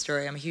favorite short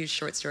story. I'm a huge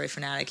short story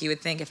fanatic. You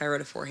would think if I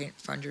wrote a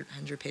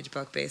 400-page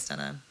book based on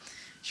a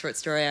short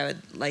story, I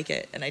would like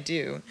it, and I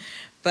do.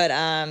 But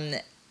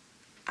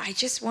I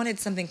just wanted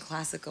something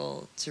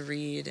classical to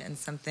read and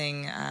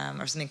something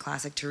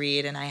classic to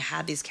read. And I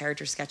had these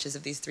character sketches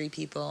of these three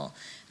people.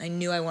 And I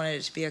knew I wanted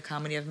it to be a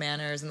comedy of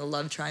manners, and the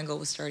love triangle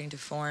was starting to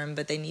form.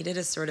 But they needed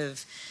a sort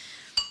of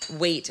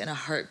weight and a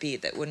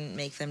heartbeat that wouldn't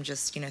make them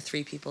just,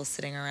 three people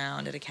sitting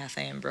around at a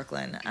cafe in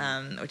Brooklyn,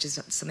 which is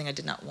something I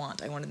did not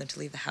want. I wanted them to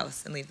leave the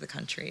house and leave the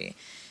country.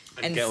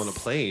 And get on a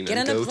plane. Get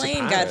and on go a plane,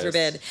 to God Paris.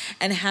 forbid,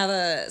 and have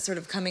a sort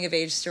of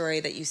coming-of-age story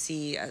that you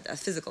see, a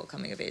physical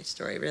coming-of-age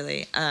story,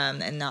 really,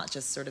 and not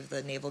just sort of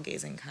the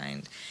navel-gazing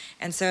kind.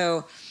 And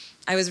so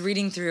I was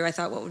reading through, I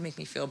thought, what would make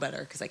me feel better,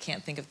 because I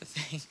can't think of the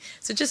thing.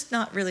 So just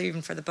not really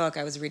even for the book,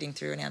 I was reading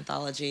through an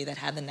anthology that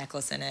had the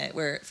necklace in it,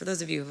 where, for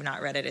those of you who have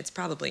not read it, it's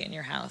probably in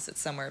your house.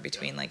 It's somewhere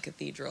between, like,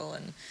 Cathedral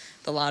and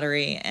The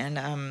Lottery.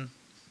 And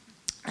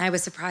I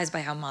was surprised by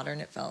how modern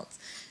it felt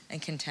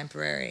and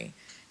contemporary.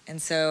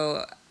 And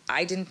so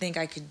I didn't think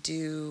I could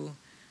do,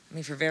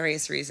 for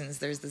various reasons,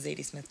 there's the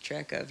Zadie Smith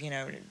trick of,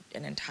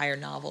 an entire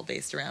novel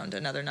based around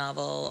another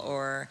novel,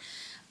 or,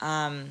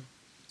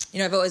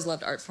 I've always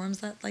loved art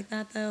forms like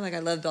that, though. Like, I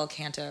love Bel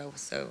Canto,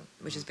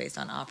 which is based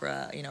on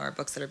opera, or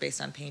books that are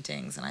based on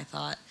paintings, and I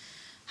thought,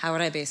 how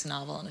would I base a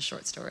novel on a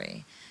short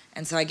story?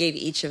 And so I gave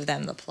each of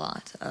them the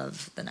plot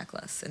of The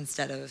Necklace,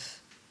 instead of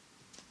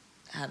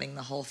having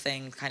the whole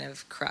thing kind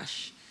of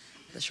crush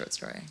the short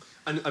story.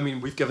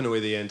 And we've given away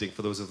the ending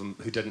for those of them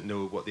who didn't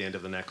know what the end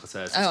of The Necklace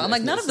is. I'm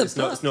like, none of the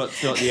book. It's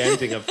not the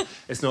ending of.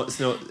 It's not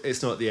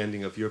the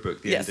ending of your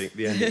book. The ending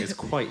is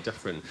quite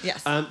different.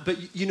 Yes. But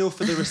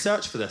for the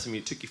research for this,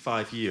 it took you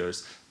 5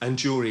 years, and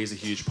jewelry is a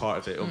huge part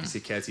of it.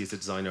 Obviously, Kezia is a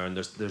designer, and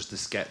there's the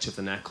sketch of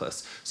the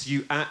necklace. So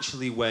you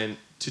actually went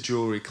to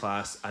jewelry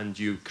class and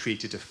you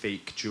created a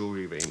fake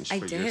jewelry range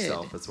for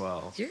yourself as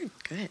well. You're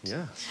good.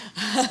 Yeah.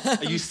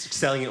 Are you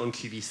selling it on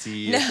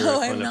QVC?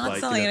 No, I'm not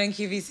selling it on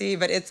QVC,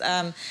 but it's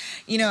my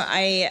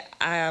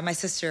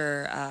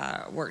sister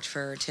worked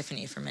for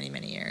Tiffany for many,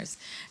 many years,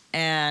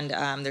 and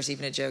there's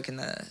even a joke in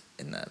the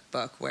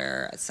book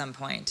where at some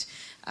point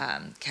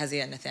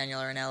Kezia and Nathaniel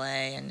are in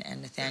LA,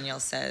 and Nathaniel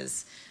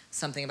says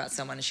something about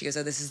someone, and she goes,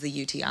 oh, this is the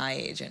UTI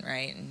agent,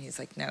 right? And he's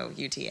like, no,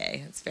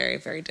 UTA. It's very,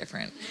 very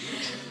different.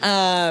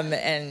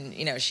 And,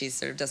 she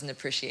sort of doesn't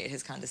appreciate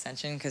his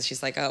condescension, because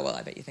she's like, oh, well,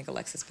 I bet you think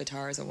Alexis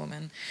Bittar is a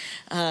woman.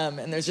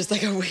 And there's just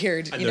like a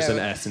weird, And there's an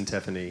S in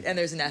Tiffany. And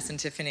there's an S in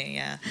Tiffany,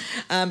 yeah.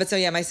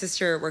 My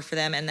sister worked for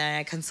them, and then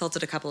I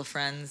consulted a couple of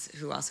friends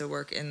who also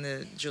work in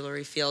the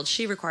jewelry field.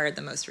 She required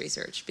the most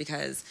research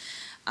because,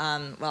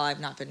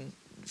 I've not been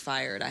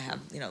fired. I have,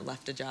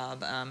 left a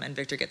job, and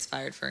Victor gets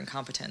fired for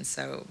incompetence.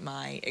 So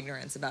my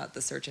ignorance about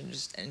the search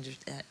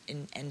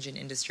engine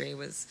industry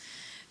was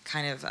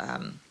kind of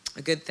a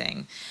good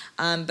thing.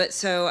 But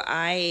so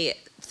I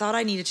thought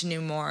I needed to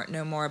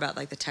know more about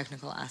like the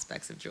technical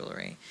aspects of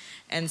jewelry,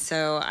 and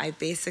so I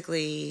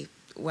basically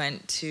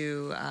went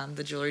to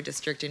the jewelry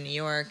district in New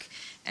York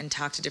and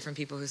talked to different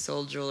people who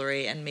sold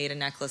jewelry and made a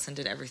necklace and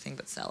did everything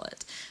but sell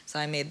it. So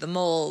I made the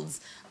molds,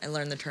 I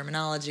learned the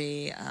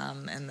terminology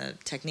and the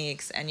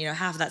techniques, and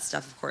half of that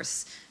stuff, of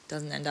course,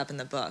 doesn't end up in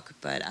the book,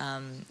 but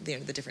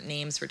the different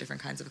names for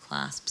different kinds of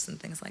clasps and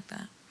things like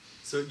that.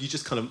 So you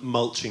just kind of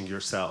mulching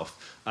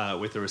yourself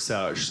with the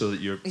research so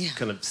that you're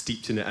kind of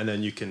steeped in it, and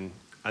then you can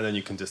and then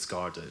you can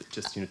discard it.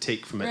 Just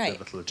take from it Right.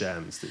 the little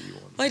gems that you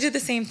want. Well, I did the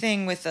same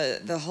thing with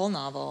the whole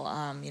novel.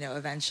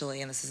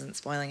 Eventually, and this isn't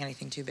spoiling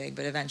anything too big,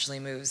 but eventually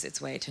moves its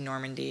way to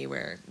Normandy,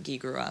 where Guy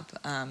grew up,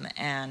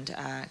 and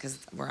because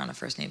we're on a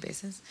first name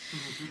basis,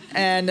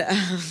 and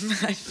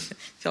I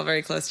feel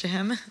very close to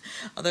him,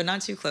 although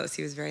not too close.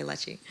 He was very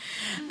lechy.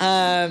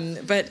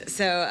 But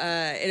so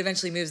it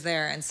eventually moves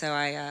there, and so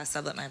I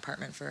sublet my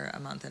apartment for a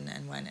month and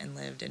went and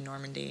lived in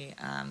Normandy,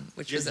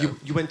 which was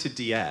you went to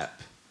Dieppe.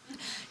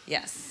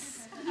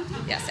 Yes,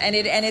 and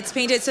it's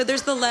painted. So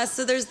there's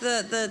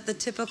the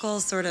typical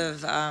sort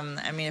of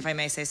if I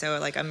may say so,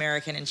 like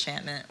American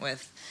enchantment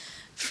with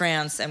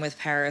France and with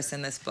Paris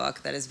in this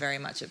book that is very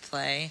much at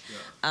play.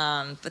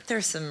 Yeah. But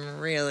there's some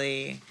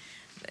really.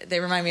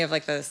 They remind me of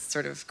like the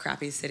sort of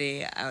crappy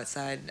city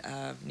outside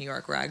of New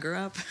York where I grew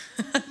up.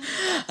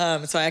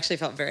 So I actually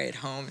felt very at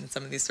home in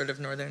some of these sort of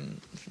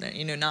northern,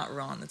 not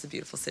Rouen, that's a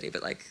beautiful city,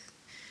 but like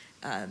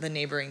the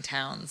neighboring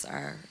towns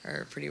are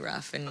pretty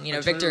rough. And,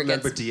 Victor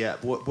remember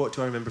Dieppe. What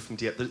do I remember from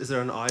Dieppe? Is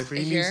there an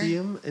ivory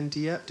museum in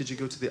Dieppe? Did you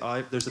go to the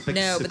ivory? There's a big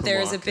supermarket. No, but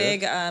there's a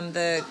big,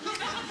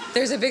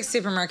 there's a big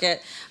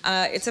supermarket.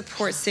 It's a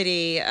port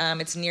city.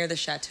 It's near the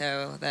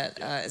chateau that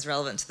is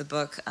relevant to the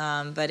book.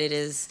 But it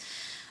is...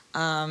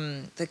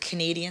 the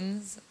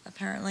Canadians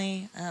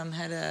apparently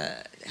had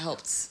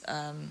helped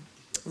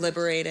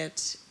liberate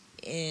it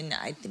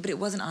but it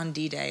wasn't on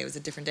D-Day. It was a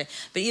different day.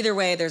 But either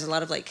way, there's a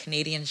lot of like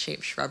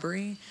Canadian-shaped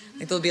shrubbery.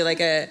 Like there'll be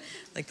like a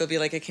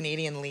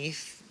Canadian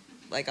leaf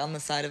like on the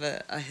side of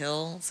a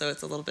hill, so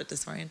it's a little bit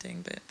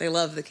disorienting. But they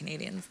love the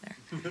Canadians there.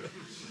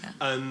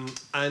 Yeah.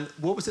 And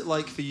what was it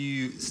like for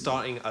you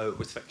starting out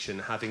with fiction,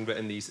 having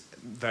written these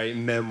very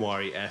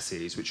memoir-y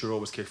essays, which you're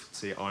always careful to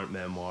say aren't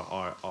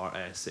memoir, are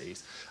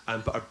essays,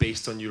 but are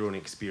based on your own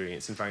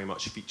experience and very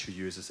much feature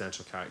you as a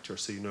central character.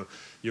 So,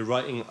 you're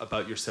writing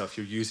about yourself,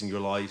 you're using your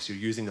lives, you're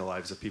using the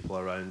lives of people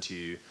around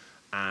you,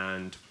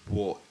 and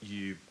what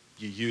you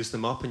use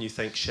them up and you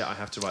think, shit, I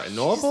have to write a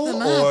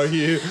novel, or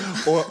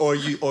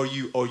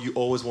you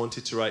always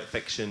wanted to write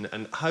fiction.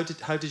 And how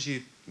did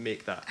you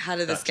make that? How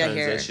did this get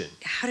here?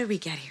 How did we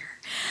get here?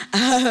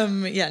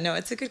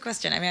 It's a good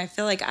question. I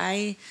feel like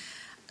I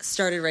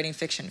started writing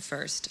fiction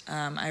first.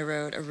 I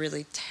wrote a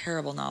really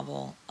terrible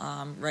novel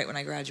right when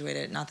I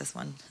graduated. Not this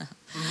one.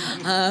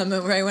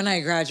 Right when I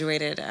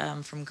graduated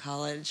from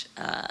college,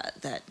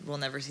 that will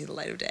never see the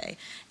light of day.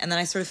 And then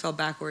I sort of fell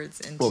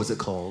backwards into... What was it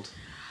called?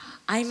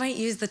 I might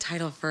use the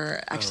title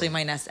for actually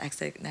my next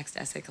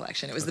essay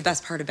collection. It was the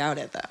best part about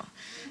it, though.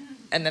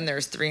 And then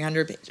there's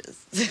 300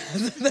 pages. At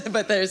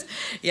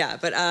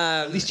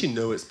least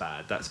it's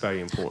bad. That's very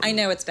important. I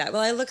know it's bad.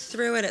 Well, I looked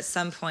through it at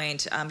some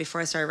point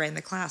before I started writing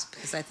the class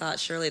because I thought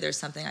surely there's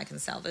something I can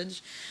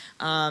salvage.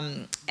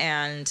 And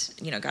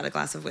got a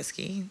glass of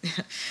whiskey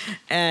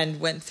and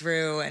went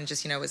through and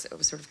just, was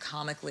sort of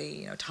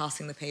comically,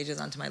 tossing the pages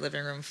onto my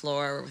living room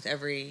floor with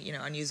every,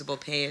 unusable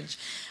page.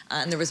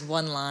 And there was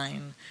one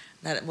line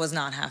that was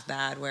not half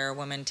bad, where a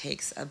woman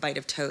takes a bite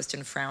of toast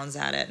and frowns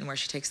at it, and where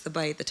she takes the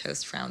bite, the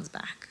toast frowns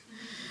back.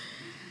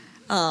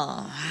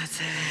 Oh,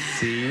 that's it.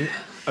 See?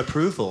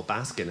 Approval,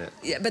 bask in it.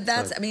 Yeah, but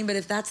but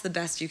if that's the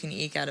best you can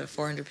eke out of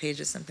 400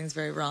 pages, something's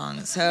very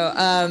wrong. So,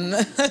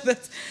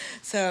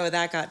 so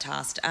that got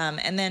tossed.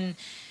 And then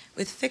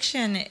with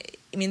fiction,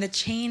 the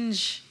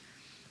change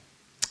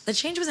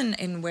was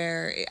in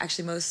where,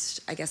 actually most,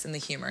 I guess, in the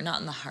humor,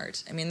 not in the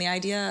heart. The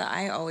idea,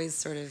 I always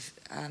sort of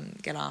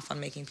get off on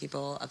making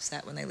people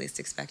upset when they least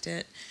expect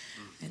it.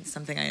 It's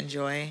something I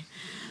enjoy.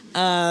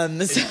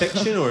 In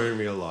fiction or in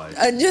real life?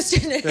 Just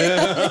in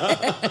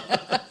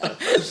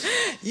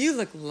You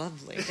look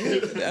lovely.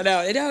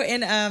 No,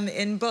 in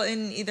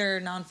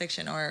either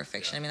nonfiction or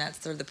fiction.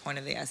 That's sort of the point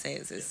of the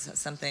essays, is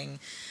something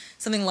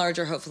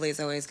larger, hopefully, is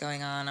always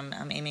going on.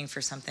 I'm aiming for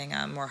something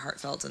more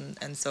heartfelt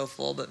and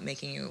soulful, but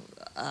making you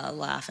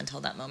laugh until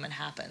that moment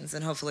happens.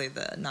 And hopefully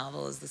the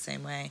novel is the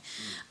same way.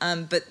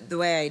 But the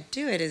way I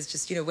do it is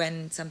just,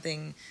 when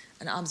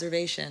an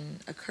observation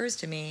occurs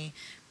to me,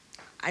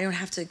 I don't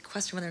have to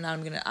question whether or not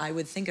I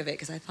would think of it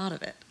because I thought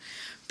of it.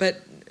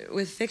 But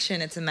with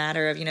fiction, it's a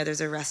matter of,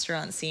 there's a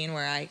restaurant scene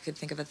where I could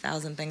think of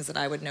 1,000 things that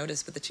I would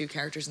notice, but the two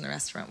characters in the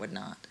restaurant would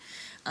not.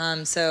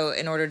 So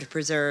in order to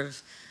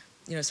preserve,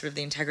 sort of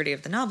the integrity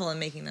of the novel and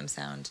making them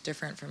sound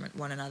different from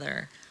one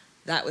another,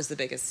 that was the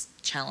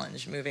biggest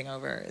challenge moving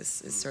over, is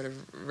sort of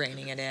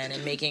reining it in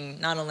and making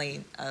not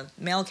only a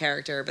male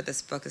character, but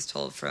this book is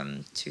told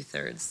from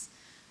 2/3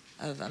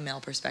 of a male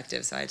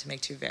perspective, so I had to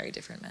make two very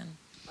different men.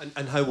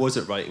 And how was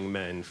it writing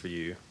men for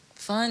you?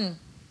 Fun.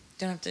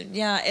 Don't have to...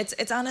 Yeah,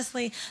 it's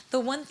honestly... The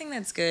one thing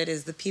that's good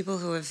is the people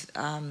who have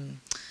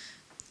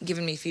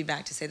given me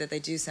feedback to say that they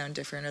do sound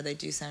different or they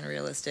do sound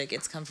realistic.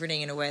 It's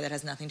comforting in a way that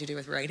has nothing to do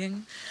with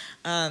writing.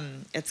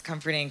 It's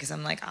comforting because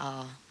I'm like,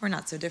 we're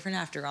not so different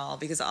after all,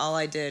 because all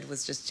I did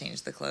was just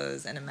change the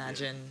clothes and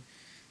imagine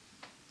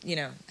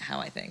how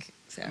I think.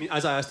 So. I mean,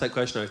 as I asked that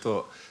question, I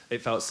thought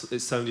it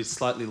sounded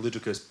slightly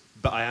ludicrous,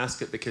 but I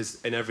ask it because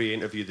in every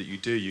interview that you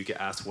do, you get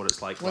asked what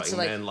it's like writing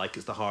men. Like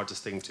it's the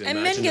hardest thing to imagine.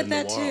 And men get in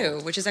that the world.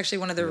 too, which is actually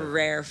one of the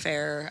rare,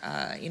 fair.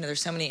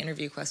 There's so many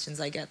interview questions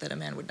I get that a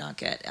man would not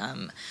get.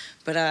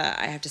 But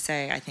I have to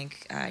say, I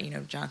think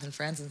Jonathan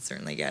Franzen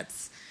certainly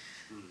gets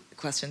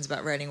questions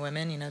about writing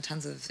women.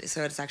 Tons of.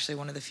 So it's actually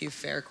one of the few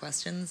fair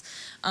questions.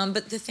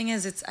 But the thing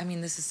is,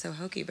 this is so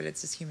hokey, but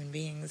it's just human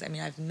beings. I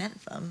mean, I've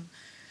met them.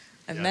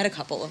 I've met a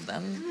couple of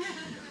them.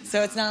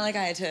 So it's not like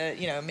I had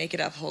to, make it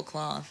up whole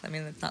cloth. I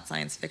mean, it's not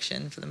science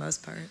fiction for the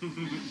most part.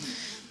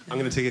 I'm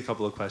going to take a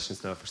couple of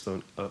questions now for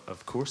Sloane.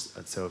 Of course,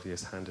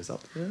 Sylvia's hand is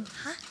up. Yeah.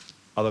 Hi.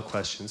 Other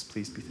questions,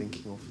 please be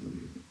thinking of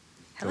them.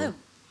 Hello.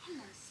 Hello.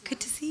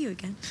 Good to see you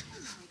again.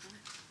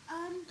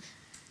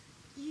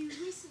 You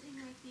recently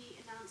made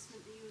the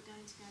announcement that you were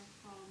going to go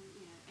from,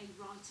 a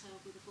writer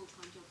with a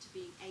full-time job to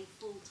being a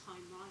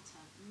full-time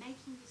writer.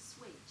 Making the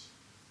switch,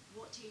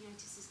 what do you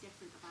notice is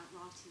different about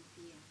writing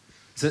for you?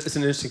 So it's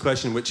an interesting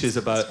question, which is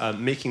about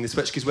making the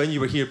switch. Because when you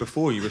were here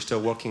before, you were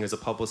still working as a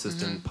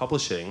publicist in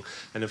publishing,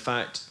 and in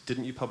fact,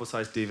 didn't you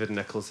publicise David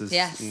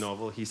Nichols's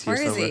novel? He's here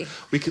somewhere.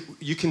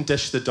 You can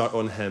dish the dirt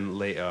on him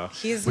later.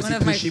 He's one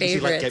of my favorites. Was he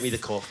like, get me the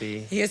coffee?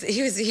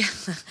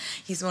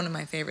 He's one of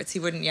my favorites. He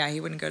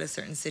wouldn't go to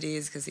certain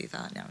cities because he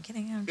thought, no, I'm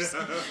kidding. I'm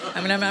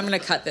going to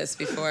cut this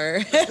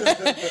before.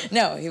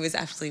 No, he was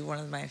absolutely one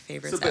of my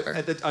favorites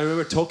ever. I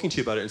remember talking to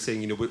you about it and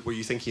saying, were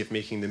you thinking of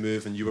making the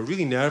move? And you were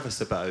really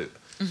nervous about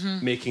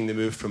making the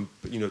move from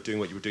doing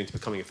what you were doing to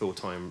becoming a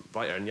full-time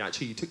writer, and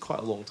you took quite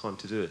a long time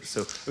to do it.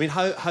 So I mean,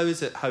 how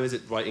is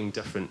it writing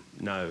different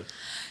now?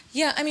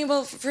 Yeah, I mean,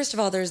 well, first of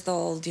all, there's the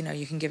old,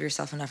 you can give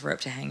yourself enough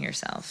rope to hang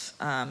yourself,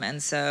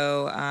 and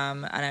so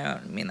and I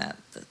don't mean that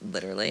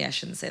literally. I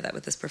shouldn't say that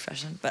with this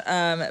profession, but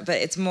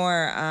it's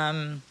more.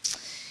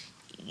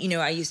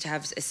 I used to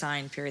have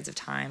assigned periods of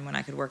time when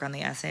I could work on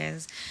the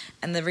essays,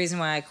 and the reason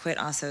why I quit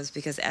also is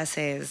because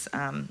essays,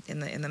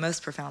 in the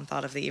most profound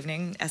thought of the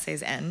evening,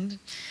 essays end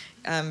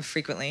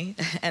frequently,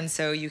 and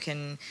so you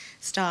can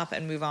stop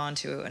and move on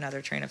to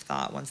another train of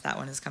thought once that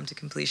one has come to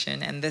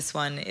completion. And this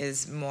one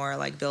is more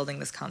like building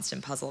this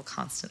constant puzzle.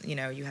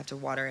 You have to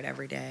water it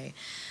every day,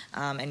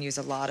 and use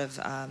a lot of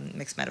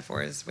mixed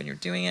metaphors when you're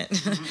doing it.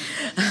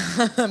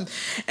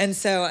 And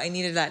so I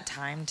needed that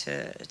time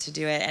to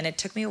do it, and it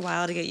took me a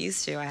while to get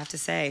used to. I have to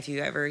say, if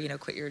you ever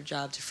quit your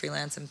job to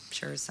freelance, I'm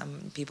sure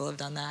some people have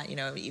done that.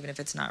 Even if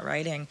it's not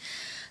writing.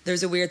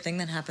 There's a weird thing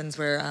that happens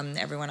where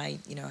everyone I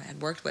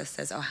had worked with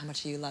says, "Oh, how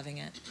much are you loving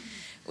it?"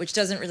 Which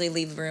doesn't really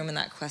leave room in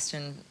that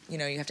question. You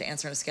have to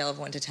answer on a scale of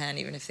 1 to 10,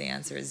 even if the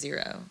answer is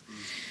 0.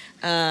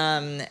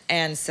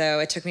 And so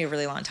it took me a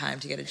really long time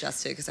to get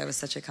adjusted because I was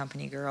such a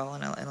company girl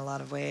in a lot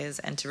of ways,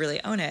 and to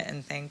really own it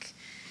and think,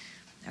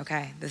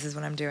 okay, this is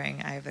what I'm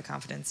doing. I have the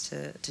confidence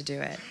to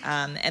do it.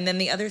 And then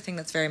the other thing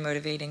that's very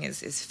motivating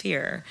is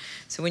fear.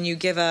 So when you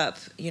give up,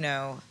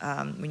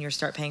 when you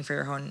start paying for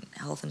your own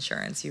health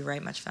insurance, you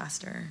write much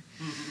faster.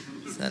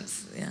 So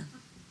that's, yeah.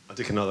 I'll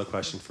take another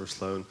question for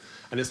Sloane.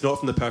 And it's not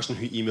from the person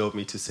who emailed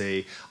me to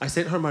say, I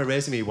sent her my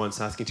resume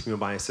once asking to be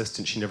my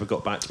assistant. She never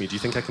got back to me. Do you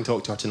think I can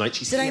talk to her tonight?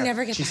 She's here. Did I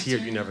never get She's back here.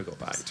 to her? You never got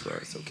back to her.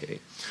 It's okay.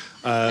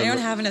 I don't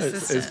have an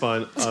assistant. It's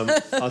fine.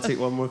 I'll take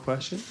one more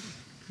question.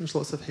 There's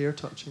lots of hair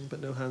touching, but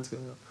no hands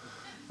going up.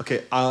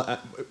 Okay,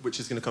 which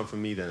is going to come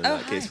from me then in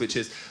that case, which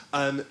is,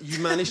 you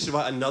managed to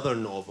write another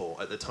novel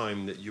at the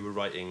time that you were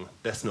writing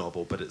this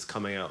novel, but it's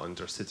coming out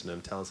under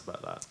pseudonym. Tell us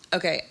about that.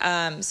 Okay,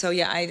 so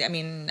yeah, I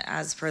mean,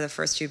 as per the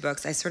first 2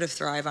 books, I sort of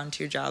thrive on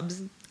 2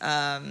 jobs.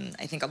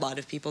 I think a lot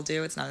of people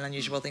do. It's not an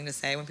unusual thing to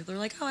say when people are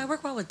like, oh, I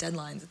work well with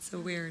deadlines. It's so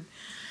weird.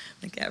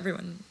 Like,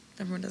 everyone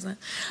does that.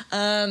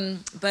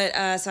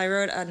 So I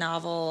wrote a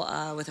novel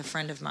with a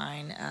friend of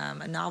mine.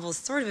 A novel is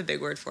sort of a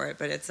big word for it,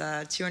 but it's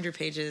 200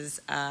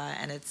 pages,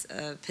 and it's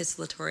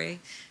epistolatory,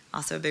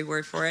 also a big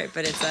word for it,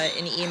 but it's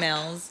in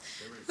emails.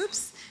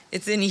 Oops.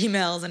 It's in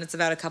emails, and it's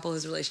about a couple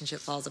whose relationship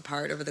falls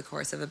apart over the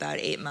course of about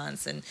 8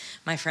 months. And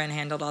my friend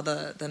handled all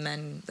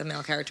the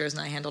male characters,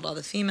 and I handled all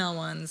the female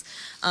ones.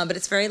 But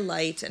it's very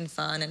light and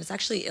fun, and it's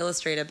actually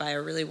illustrated by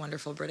a really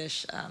wonderful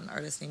British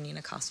artist named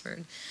Nina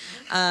Cosford.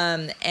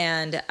 But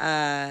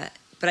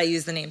I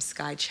used the name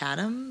Skye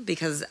Chatham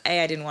because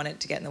A, I didn't want it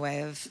to get in the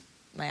way of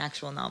my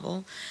actual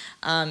novel,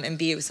 and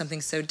B, it was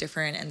something so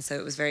different, and so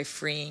it was very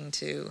freeing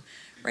to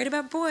write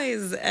about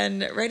boys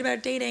and write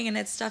about dating, and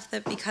it's stuff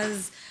that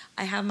because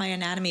I have my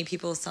anatomy,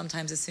 people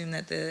sometimes assume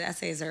that the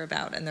essays are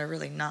about, and they're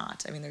really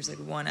not. I mean, there's like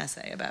 1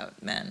 essay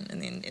about men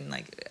in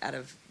like out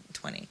of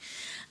 20.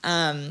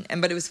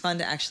 But it was fun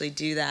to actually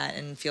do that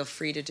and feel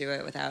free to do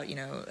it without,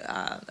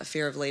 a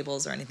fear of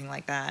labels or anything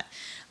like that.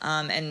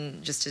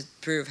 And just to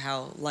prove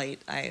how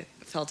light I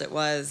felt it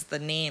was, the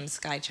name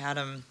Skye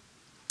Chatham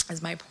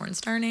is my porn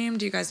star name.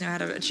 Do you guys know how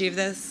to achieve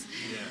this?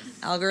 Yes.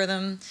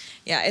 Algorithm?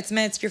 Yeah,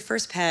 it's your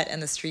first pet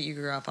and the street you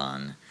grew up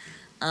on.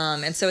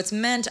 And so it's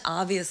meant,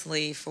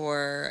 obviously,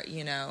 for,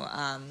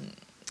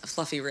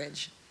 Fluffy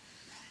Ridge.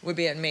 would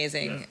be an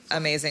amazing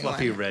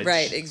Fluffy one. Ridge.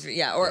 Right,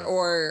 yeah.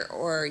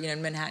 Or you know,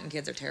 Manhattan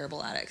kids are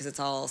terrible at it because it's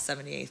all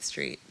 78th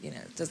Street. You know,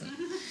 it doesn't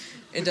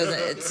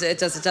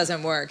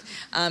work.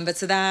 But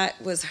so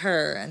that was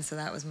her, and so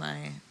that was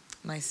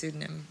my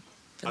pseudonym.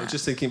 I was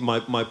just thinking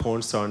my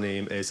porn star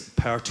name is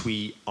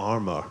Pertwee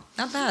Armour.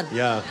 Not bad.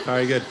 Yeah,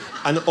 very good.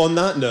 And on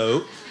that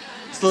note,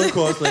 Sloane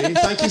Crosley,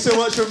 thank you so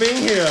much for being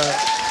here.